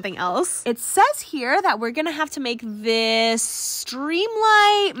to make something else. It says here that we're gonna have to make this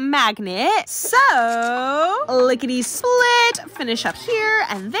Dreamlight magnet. So, lickety split, finish up here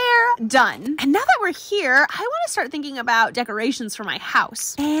and there, done. And now that we're here, I want to start thinking about decorations for my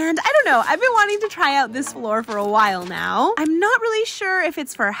house. And I don't know, I've been wanting to try out this floor for a while now. I'm not really sure if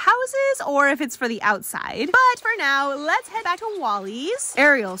it's for houses or if it's for the outside. But for now, let's head back to Wally's.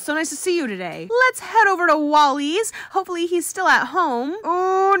 Ariel, so nice to see you today. Let's head over to Wally's. Hopefully he's still at home.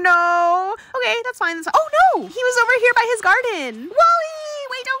 Oh no. Okay, that's fine. Oh no, he was over here by his garden. Wally,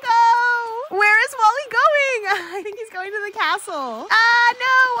 wait, don't go. Where is Wally going? I think he's going to the castle.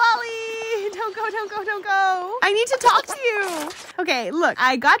 No, Wally. Don't go. I need to talk to you. Okay, look,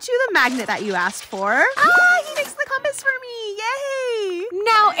 I got you the magnet that you asked for. He fixed the compass for me. Yay.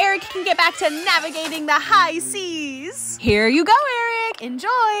 Now Eric can get back to navigating the high seas. Here you go, Eric. Enjoy.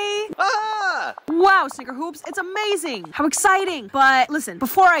 Wow, Snickerhoops, it's amazing. How exciting. But listen,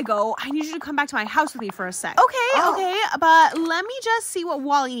 before I go, I need you to come back to my house with me for a sec. Okay, but let me just see what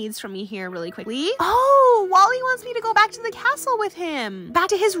Wally needs from me here really quickly. Oh, Wally wants me to go back to the castle with him. Back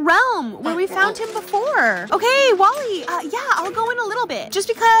to his realm where we found him before. Okay, Wally, yeah, I'll go in a little bit. Just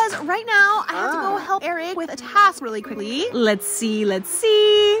because right now I have to go help Eric with a task really quickly. Let's see.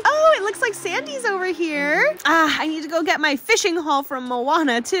 Oh, it looks like Sandy's over here. I need to go get my fishing haul from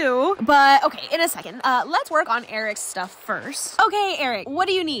Moana too. But okay, in a second, let's work on Eric's stuff first. Okay, Eric, what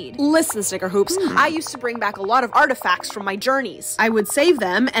do you need? Listen, Snickerhoops, I used to bring back a lot of artifacts from my journeys. I would save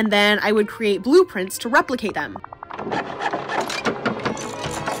them and then I would create blueprints to replicate them.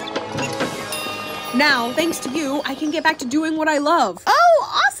 Now, thanks to you, I can get back to doing what I love.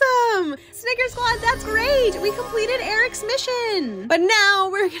 Oh, awesome! Snicker Squad, that's great! We completed Eric's mission! But now,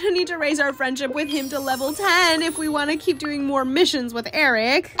 we're gonna need to raise our friendship with him to level 10 if we want to keep doing more missions with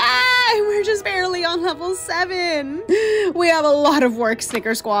Eric. We're just barely on level 7. We have a lot of work,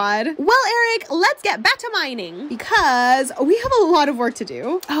 Snicker Squad. Well, Eric, let's get back to mining because we have a lot of work to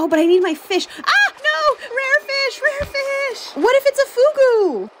do. Oh, but I need my fish. No! Rare fish! What if it's a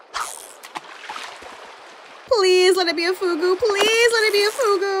fugu? Please let it be a fugu.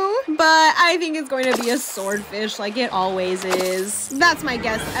 But I think it's going to be a swordfish like it always is. That's my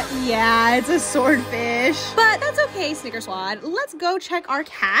guess. Yeah, it's a swordfish. But that's okay, Snicker Squad. Let's go check our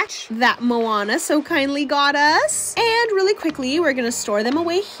catch that Moana so kindly got us. And really quickly, we're going to store them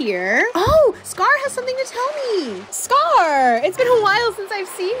away here. Oh, Scar has something to tell me. Scar, it's been a while since I've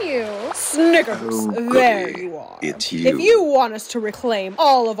seen you. Snickerhoops, there you are. It's you. If you want us to reclaim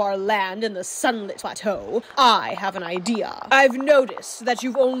all of our land in the Sunlit Plateau, I have an idea. I've noticed that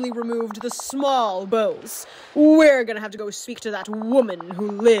you've only removed the small bows. We're gonna have to go speak to that woman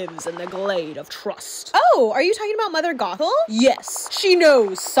who lives in the Glade of Trust. Oh, are you talking about Mother Gothel? Yes, she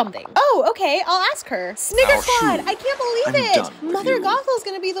knows something. Oh, okay, I'll ask her. Snicker Squad, I can't believe it. Mother Gothel's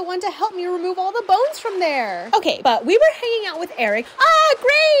gonna be the one to help me remove all the bones from there. Okay, but we were hanging out with Eric.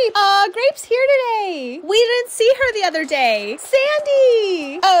 Grape! Grape's here today. We didn't see her the other day.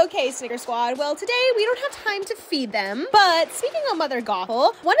 Sandy! Okay, Snicker Squad, well, today we don't have time to feed them, but speaking of Mother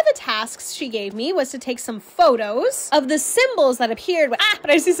Gothel, one of the tasks she gave me was to take some photos of the symbols that appeared when,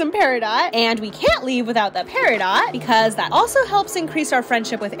 but I see some peridot, and we can't leave without the peridot because that also helps increase our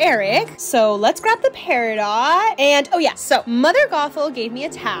friendship with Eric. So let's grab the peridot. And oh yeah, so Mother Gothel gave me a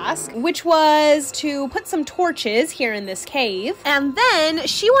task, which was to put some torches here in this cave. And then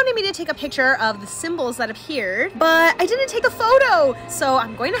she wanted me to take a picture of the symbols that appeared, but I didn't take a photo. So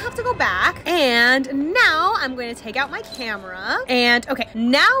I'm going to have to go back. And now I'm going to take out my camera. And okay,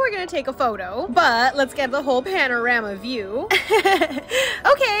 now we're going to take a photo, but let's get the whole panorama view.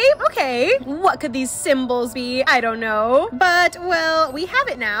 Okay. What could these symbols be? I don't know. But, well, we have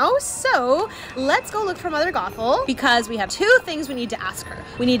it now. So let's go look for Mother Gothel because we have two things we need to ask her.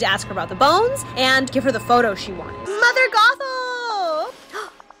 We need to ask her about the bones and give her the photo she wanted. Mother Gothel!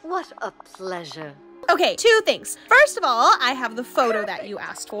 What a pleasure. Okay, two things. First of all, I have the photo that you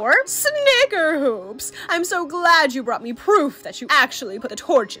asked for. Snickerhoops! I'm so glad you brought me proof that you actually put the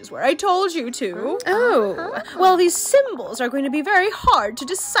torches where I told you to. Oh, well, these symbols are going to be very hard to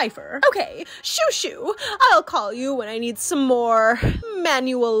decipher. Okay, shoo. I'll call you when I need some more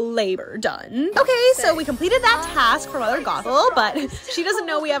manual labor done. Okay, so we completed that task for Mother Gothel, but she doesn't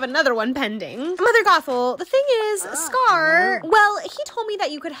know we have another one pending. Mother Gothel, the thing is, Scar, well, he told me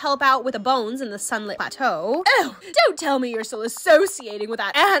that you could help out with the bones in the sunlit plateau. Oh, don't tell me you're still associating with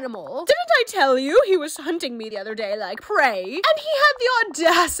that animal. Didn't I tell you he was hunting me the other day like prey? And he had the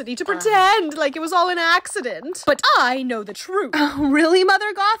audacity to pretend like it was all an accident. But I know the truth. Oh, really,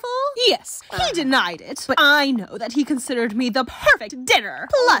 Mother Gothel? Yes, he denied it, but I know that he considered me the perfect dinner,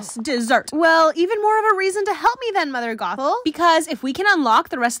 plus dessert. Well, even more of a reason to help me then, Mother Gothel, because if we can unlock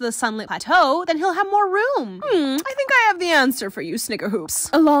the rest of the sunlit plateau, then he'll have more room. I think I have the answer for you, Snickerhoops.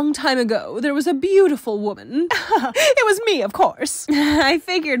 A long time ago, there was a beautiful woman. It was me, of course. I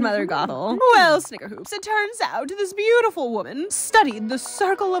figured, Mother Gothel. Well, Snickerhoops, it turns out this beautiful woman studied the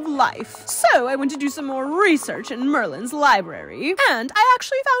circle of life. So I went to do some more research in Merlin's library, and I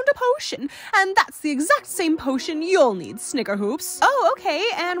actually found a potion, and that's the exact same potion you'll need, Snickerhoops. Oh, okay,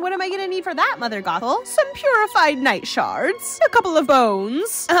 and what am I gonna need for that, Mother Gothel? Some purified night shards, a couple of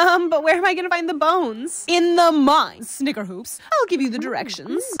bones. But where am I gonna find the bones? In the mines, Snickerhoops. I'll give you the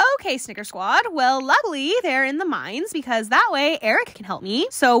directions. Okay, Snicker Squad, well, luckily they're in the mines because that way Eric can help me.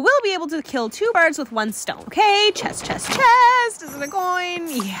 So we'll be able to kill two birds with one stone. Okay, chest. Is it a coin?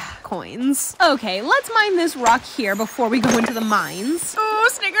 Yeah, coins. Okay, let's mine this rock here before we go into the mines. Oh,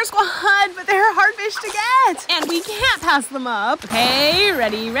 Snicker Squad, but they're hard fish to get. And we can't pass them up. Okay,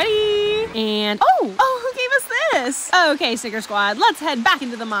 ready. And, oh, who gave us this? Okay, Snicker Squad, let's head back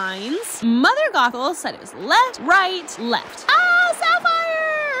into the mines. Mother Gothel said it was left, right, left. Ah,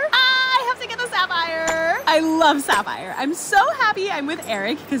 sapphire! I have to get the sapphire. I love sapphire. I'm so happy I'm with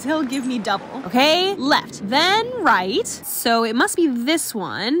Eric because he'll give me double. Okay, left, then right. So it must be this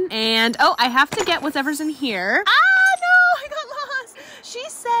one. And, oh, I have to get whatever's in here. Ah, no, I got lost. She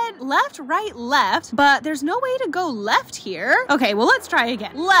said left, right, left, but there's no way to go left here. Okay, well, let's try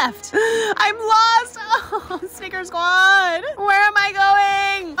again. Left. I'm lost. Oh, Snicker Squad. Where am I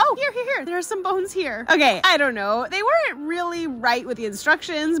going? Oh, here. There's some bones here. Okay, I don't know. They weren't really right with the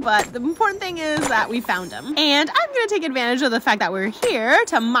instructions, but the important thing is that we found them. And I'm gonna take advantage of the fact that we're here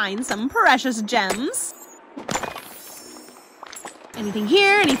to mine some precious gems. Anything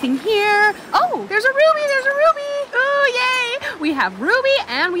here? Oh, there's a ruby. Oh, yay. We have ruby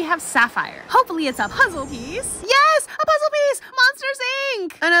and we have sapphire. Hopefully it's a puzzle piece. Yes, a puzzle piece. Monsters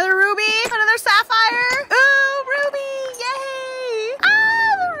Inc. Another ruby, another sapphire. Oh, ruby, yay.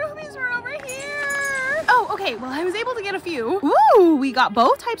 Ah, the rubies were over here. Oh, okay, well, I was able to get a few. Ooh, we got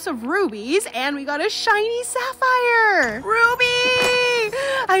both types of rubies and we got a shiny sapphire. Ruby.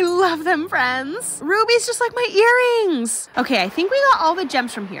 I love them, friends. Ruby's just like my earrings. Okay, I think we got all the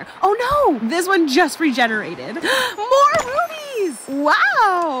gems from here. Oh no, this one just regenerated. More rubies.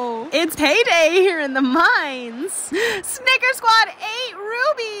 Wow. It's payday here in the mines. Snicker Squad 8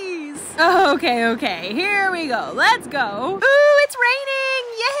 rubies. Okay, here we go. Let's go. Ooh, it's raining.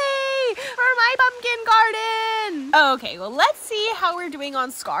 Yay, for my pumpkin garden. Okay, well, let's see how we're doing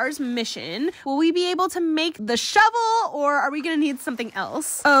on Scar's mission. Will we be able to make the shovel, or are we gonna need something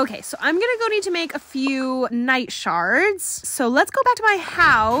else? Okay, so I'm gonna go need to make a few night shards. So let's go back to my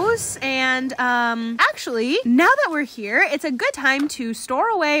house, and actually, now that we're here, it's a good time to store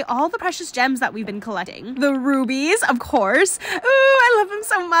away all the precious gems that we've been collecting. The rubies, of course. Ooh, I love them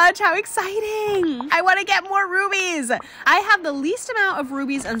so much. How exciting. I want to get more rubies. I have the least amount of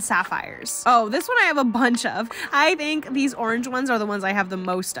rubies and sapphires. Oh, this one I have a bunch of. I think these orange ones are the ones I have the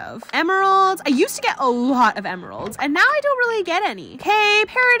most of. Emeralds. I used to get a lot of emeralds, and now I don't really get any. Okay,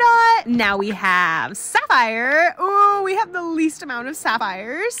 peridot. Now we have sapphire. Ooh, we have the least amount of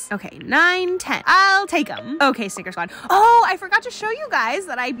sapphires. Okay, 9, 10. I'll take them. Okay, Snicker Squad. Oh, I forgot to show you guys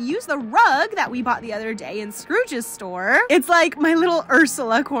that I used the rug that we bought the other day in Scrooge's store. It's like my little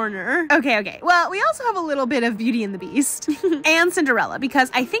Ursula corner. Okay. Well, we also have a little bit of Beauty and the Beast and Cinderella,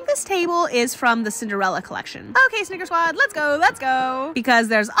 because I think this table is from the Cinderella collection. Okay, Snicker Squad, let's go. Because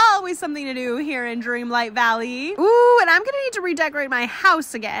there's always something to do here in Dreamlight Valley. Ooh, and I'm gonna need to redecorate my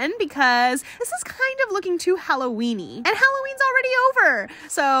house again because this is kind of looking too Halloween-y. And Halloween's already over.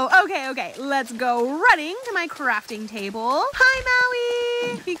 So, okay, let's go running to my crafting table. Hi,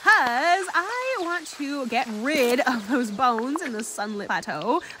 Maui! Because I want to get rid of those bones in the sunlit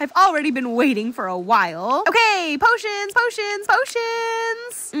plateau. I've already been waiting for a while. Okay, potions.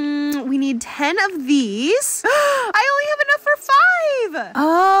 We need 10 of these. I only have enough for 5.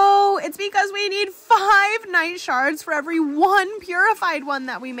 Oh, it's because we need 5 night shards for every 1 purified one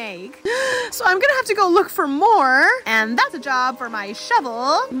that we make. So I'm gonna have to go look for more, and that's a job for my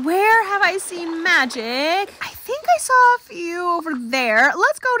shovel. Where have I seen magic? I think I saw a few over there.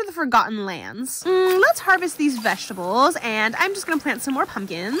 Let's go to the Forgotten Lands. Let's harvest these vegetables, and I'm just gonna plant some more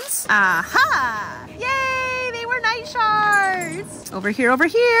pumpkins. Aha! Yay! They were night shards. Over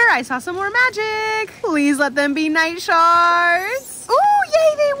here, I saw some more magic. Please let them be night shards. Ooh,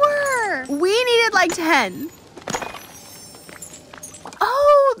 yay, they were. We needed like 10.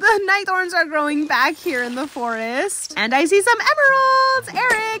 Oh, the night thorns are growing back here in the forest. And I see some emeralds.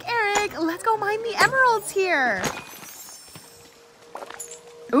 Eric, let's go mine the emeralds here.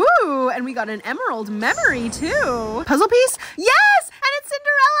 Ooh, and we got an emerald memory too. Puzzle piece? Yes, and it's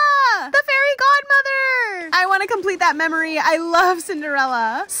Cinderella, the fairy godmother. I want to complete that memory. I love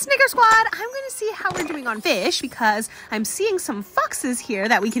Cinderella. Snicker Squad, I'm going to see how we're doing on fish because I'm seeing some foxes here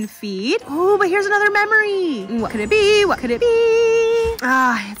that we can feed. Oh, but here's another memory. What could it be?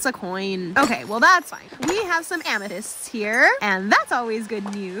 Ah, it's a coin. Okay, well, that's fine. We have some amethysts here, and that's always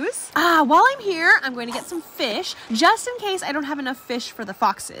good news. While I'm here, I'm going to get some fish, just in case I don't have enough fish for the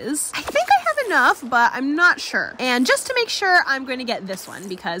foxes. I think I have enough, but I'm not sure. And just to make sure, I'm going to get this one,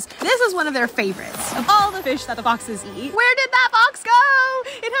 because this is one of their favorites of all the fish that the foxes eat. Where did that fox go?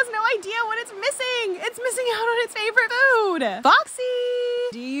 It has no idea what it's missing. It's missing out on its favorite food. Foxy,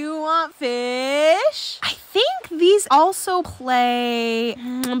 do you want fish? I think these also play,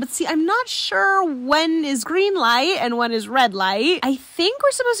 but see, I'm not sure when is green light and when is red light. I think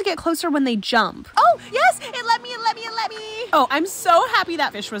we're supposed to get closer when they jump. Oh, yes, it let me. Oh, I'm so happy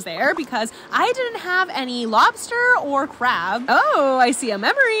that fish was there because I didn't have any lobster or crab. Oh, I see a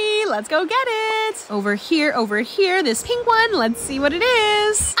memory. Let's go get it. Over here, this pink one. Let's see what it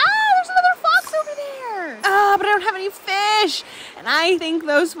is. There's another fox over there. But I don't have any fish. And I think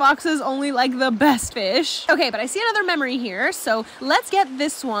those foxes only like the best fish. Okay, but I see another memory here. So let's get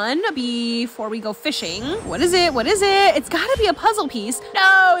this one before we go fishing. What is it? It's gotta be a puzzle piece.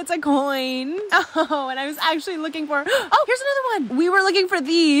 No, it's a coin. Oh, and I was actually looking for, oh, here's another one. We were looking for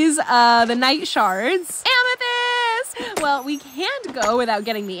these, the night shards. Amethyst. Well, we can't go without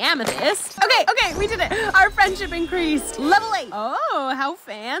getting the amethyst. Okay, we did it. Our friendship increased. Level 8. Oh, how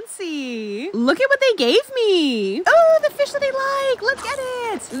fancy. Look at what they gave me. Oh, the fish that they like. Let's get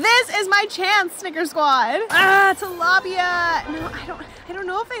it. This is my chance, Snicker Squad. Tilapia. No, I don't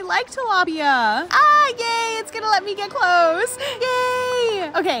know if they like tilapia. Yay, it's gonna let me get close.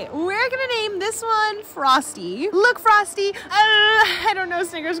 Yay. Okay, we're gonna name this one Frosty. Look, Frosty. I don't know,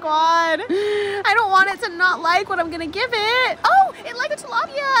 Snicker Squad. I don't want it to not like what I'm gonna give it. Oh, it liked a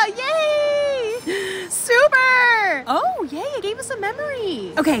tilapia. Yay. Super. Oh, yay, it gave us a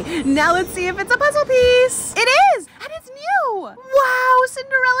memory. Okay, now let's see if it's a puzzle piece. It is, and it's new. Wow,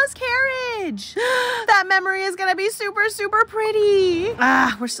 Cinderella's carriage. That memory is gonna be super, super pretty.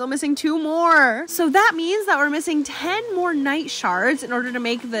 We're still missing 2 more. So that means that we're missing 10 more night shards in order to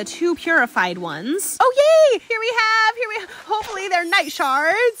make the 2 purified ones. Oh, yay! Here we have, hopefully they're night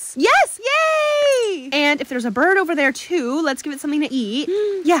shards. Yes, yay! And if there's a bird over there too, let's give it something to eat.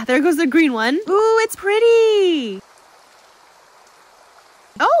 Yeah, there goes the green one. Ooh, it's pretty.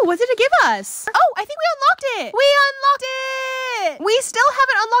 Oh, what did it give us? Oh, I think we unlocked it. We unlocked it. We still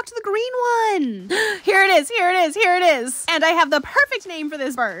haven't unlocked the green one. Here it is. Here it is. Here it is. And I have the perfect name for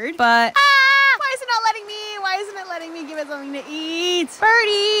this bird, but why is it not letting me? Why isn't it letting me give it something to eat?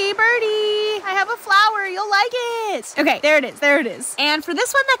 Birdie, birdie, I have a flower. You'll like it. Okay, there it is. There it is. And for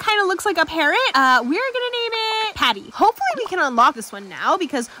this one that kind of looks like a parrot, we're gonna name it Patty. Hopefully we can unlock this one now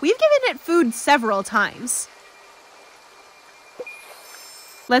because we've given it food several times.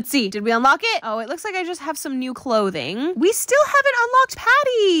 Let's see. Did we unlock it? Oh, it looks like I just have some new clothing. We still haven't unlocked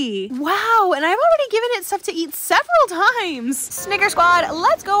Patty. Wow, and I've already given it stuff to eat several times. Snicker Squad,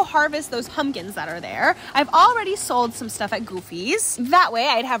 let's go harvest those pumpkins that are there. I've already sold some stuff at Goofy's. That way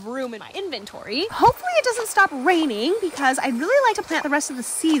I'd have room in my inventory. Hopefully it doesn't stop raining because I'd really like to plant the rest of the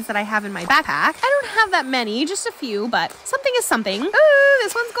seeds that I have in my backpack. I don't have that many, just a few, but something is something. Ooh,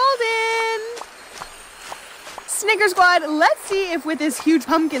 this one's golden. Snicker Squad, let's see if with this huge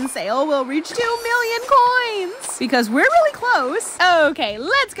pumpkin sale we'll reach 2 million coins because we're really close. Okay,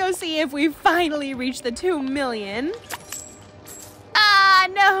 let's go see if we finally reach the 2 million. Ah,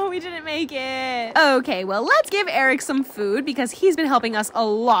 no, we didn't make it. Okay, well, let's give Eric some food because he's been helping us a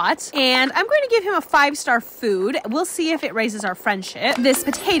lot. And I'm going to give him a 5-star food. We'll see if it raises our friendship. This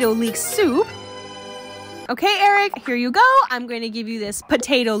potato leek soup. Okay, Eric, here you go. I'm going to give you this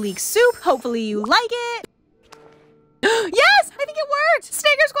potato leek soup. Hopefully you like it. Yes, I think it worked.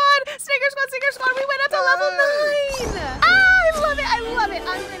 Snicker Squad, Snicker Squad, Snicker Squad. We went up to level 9. Ah, I love it. I love it.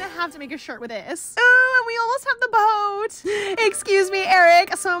 I'm going to have to make a shirt with this. Oh, and we almost have the boat. Excuse me,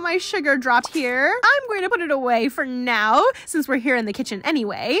 Eric. Some of my sugar dropped here. I'm going to put it away for now since we're here in the kitchen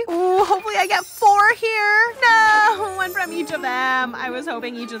anyway. Oh, hopefully I get 4 here. No, 1 from each of them. I was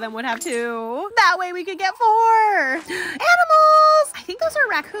hoping each of them would have 2. That way we could get 4. Animals. I think those are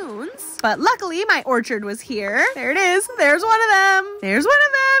raccoons, but luckily my orchard was here. There it is. There's one of them. There's one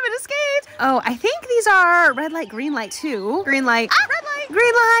of them. It escaped. Oh, I think these are red light, green light too. Green light. Ah, red light,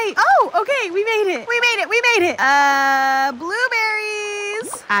 green light. Oh, okay. We made it. We made it. We made it.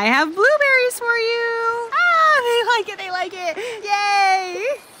 Blueberries. I have blueberries for you. Ah, they like it. They like it.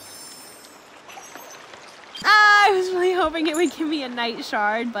 Yay. I was really hoping it would give me a night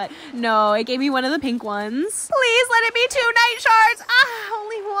shard, but no, it gave me one of the pink ones. Please let it be 2 night shards. Ah,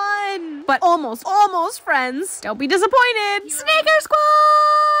 only 1. But almost, friends. Don't be disappointed. Snicker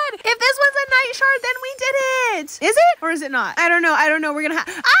Squad! If this one's a night shard, then we did it. Is it? Or is it not? I don't know. I don't know. We're gonna have...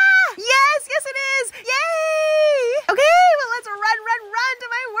 Ah! Yes, it is. Yay! Okay, well, let's run to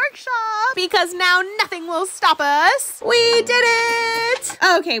my workshop because now nothing will stop us. We did it.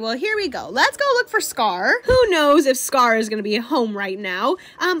 Okay, well, here we go. Let's go look for Scar. Who knows if Scar is gonna be at home right now?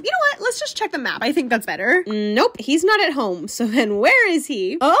 You know what? Let's just check the map. I think that's better. Nope, he's not at home. So then where is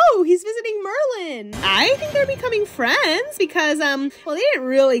he? Oh, he's visiting Merlin. I think they're becoming friends because, well, they didn't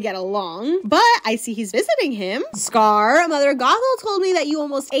really get along, but I see he's visiting him. Scar, Mother Gothel told me that you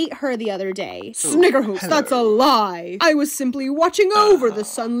almost ate her the other day. Snickerhoops, that's a lie. I was simply watching over the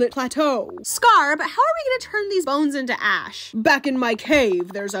sunlit plateau. Scar, but how are we gonna turn these bones into ash? Back in my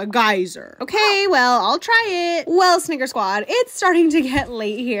cave, there's a geyser. Okay, well, I'll try it. Well, Snicker Squad, it's starting to get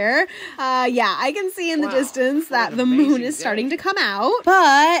late here. Yeah, I can see in the distance that the moon is starting to come out,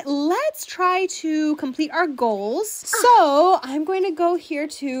 but let's try to complete our goals. So I'm going to go here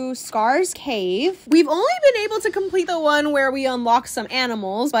to Scar's cave. We've only been able to complete the one where we unlock some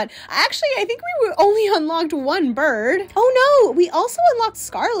animals, but actually I think we only unlocked 1 bird. Oh no, we also unlocked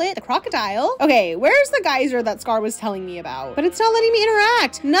Scarlet, the crocodile. Okay, where's the geyser that Scar was telling me about? But it's not letting me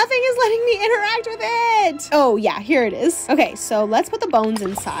interact. Nothing is letting me interact with it. Oh yeah, here it is. Okay, so let's put the bones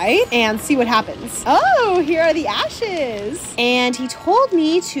inside and see what happens. Oh, here are the ashes. And he told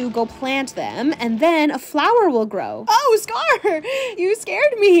me to go plant them and then a flower will grow. Oh, Scar, you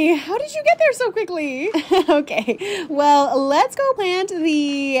scared me. How did you get there so quickly? Okay, well, let's go plant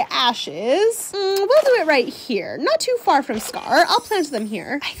the ashes. We'll do it right here. Not too far from Scar. I'll plant them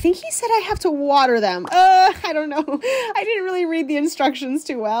here. I think he said I have to water them. I don't know. I didn't really read the instructions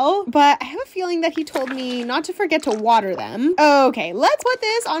too well, but I have a feeling that he told me not to forget to water them. Okay, let's put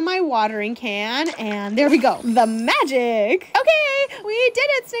this on my watering can, and there we go. The magic. Okay, we did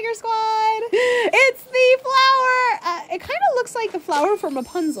it, Snicker Squad. It's the flower. It kind of looks like the flower from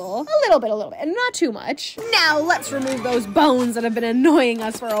Rapunzel. A little bit, not too much. Now let's remove those bones that have been annoying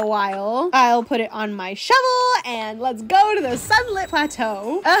us for a while. I'll put it on my shovel, and let's go to the sunlit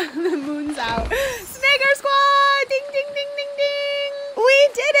plateau. The moon's out. Snicker Squad! Ding, ding, ding, ding, ding! We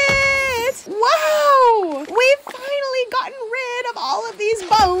did it! Wow! We've finally gotten rid of all of these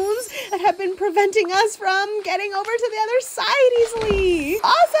bones that have been preventing us from getting over to the other side easily.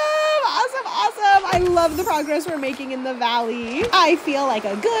 Awesome! Awesome! Awesome! I love the progress we're making in the valley. I feel like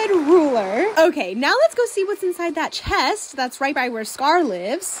a good ruler. Okay, now let's go see what's inside that chest that's right by where Scar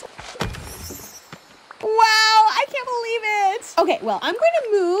lives. Wow, I can't believe it. Okay, well, I'm going to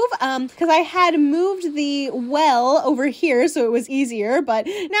move, because I had moved the well over here so it was easier, but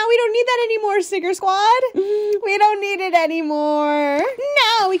now we don't need that anymore, Snicker Squad. We don't need it anymore.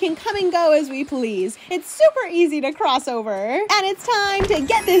 Now we can come and go as we please. It's super easy to cross over. And it's time to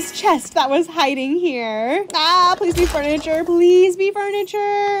get this chest that was hiding here. Ah, please be furniture. Please be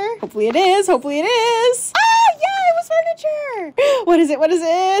furniture. Hopefully it is. Hopefully it is. Ah, yeah, it was furniture. What is it? What is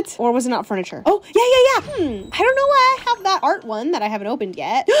it? Or was it not furniture? Oh, yeah. I don't know why I have that art one that I haven't opened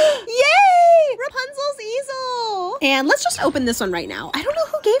yet. Yay! Rapunzel's easel. And let's just open this one right now. I don't know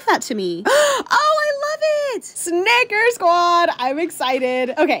who gave that to me. Oh, I love it. Snicker Squad. I'm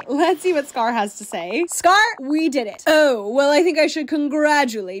excited. Okay, let's see what Scar has to say. Scar, we did it. Oh, well, I think I should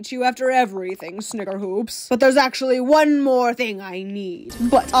congratulate you after everything, Snickerhoops. But there's actually one more thing I need.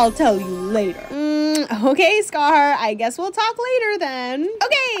 But I'll tell you later. Okay, Scar, I guess we'll talk later then.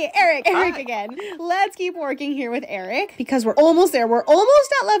 Okay, Eric again. Let's keep working here with Eric because we're almost there. We're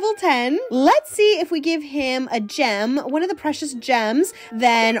almost at level 10. Let's see if we give him a gem, one of the precious gems,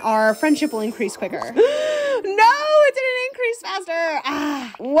 then our friendship will increase quicker. No, it didn't increase faster.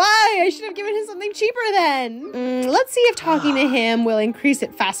 Ah, why? I should have given him something cheaper then. Let's see if talking to him will increase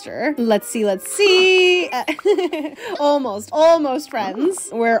it faster. Let's see. Almost friends.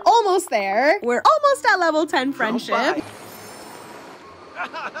 We're almost there. We're almost at level 10 friendship.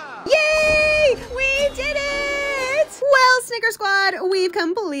 Yay! We did it! Well, Snicker Squad, we've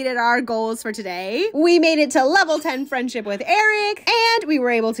completed our goals for today. We made it to level 10 friendship with Eric, and we were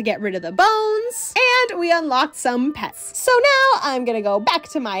able to get rid of the bones, and we unlocked some pets. So now I'm gonna go back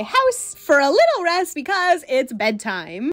to my house for a little rest because it's bedtime.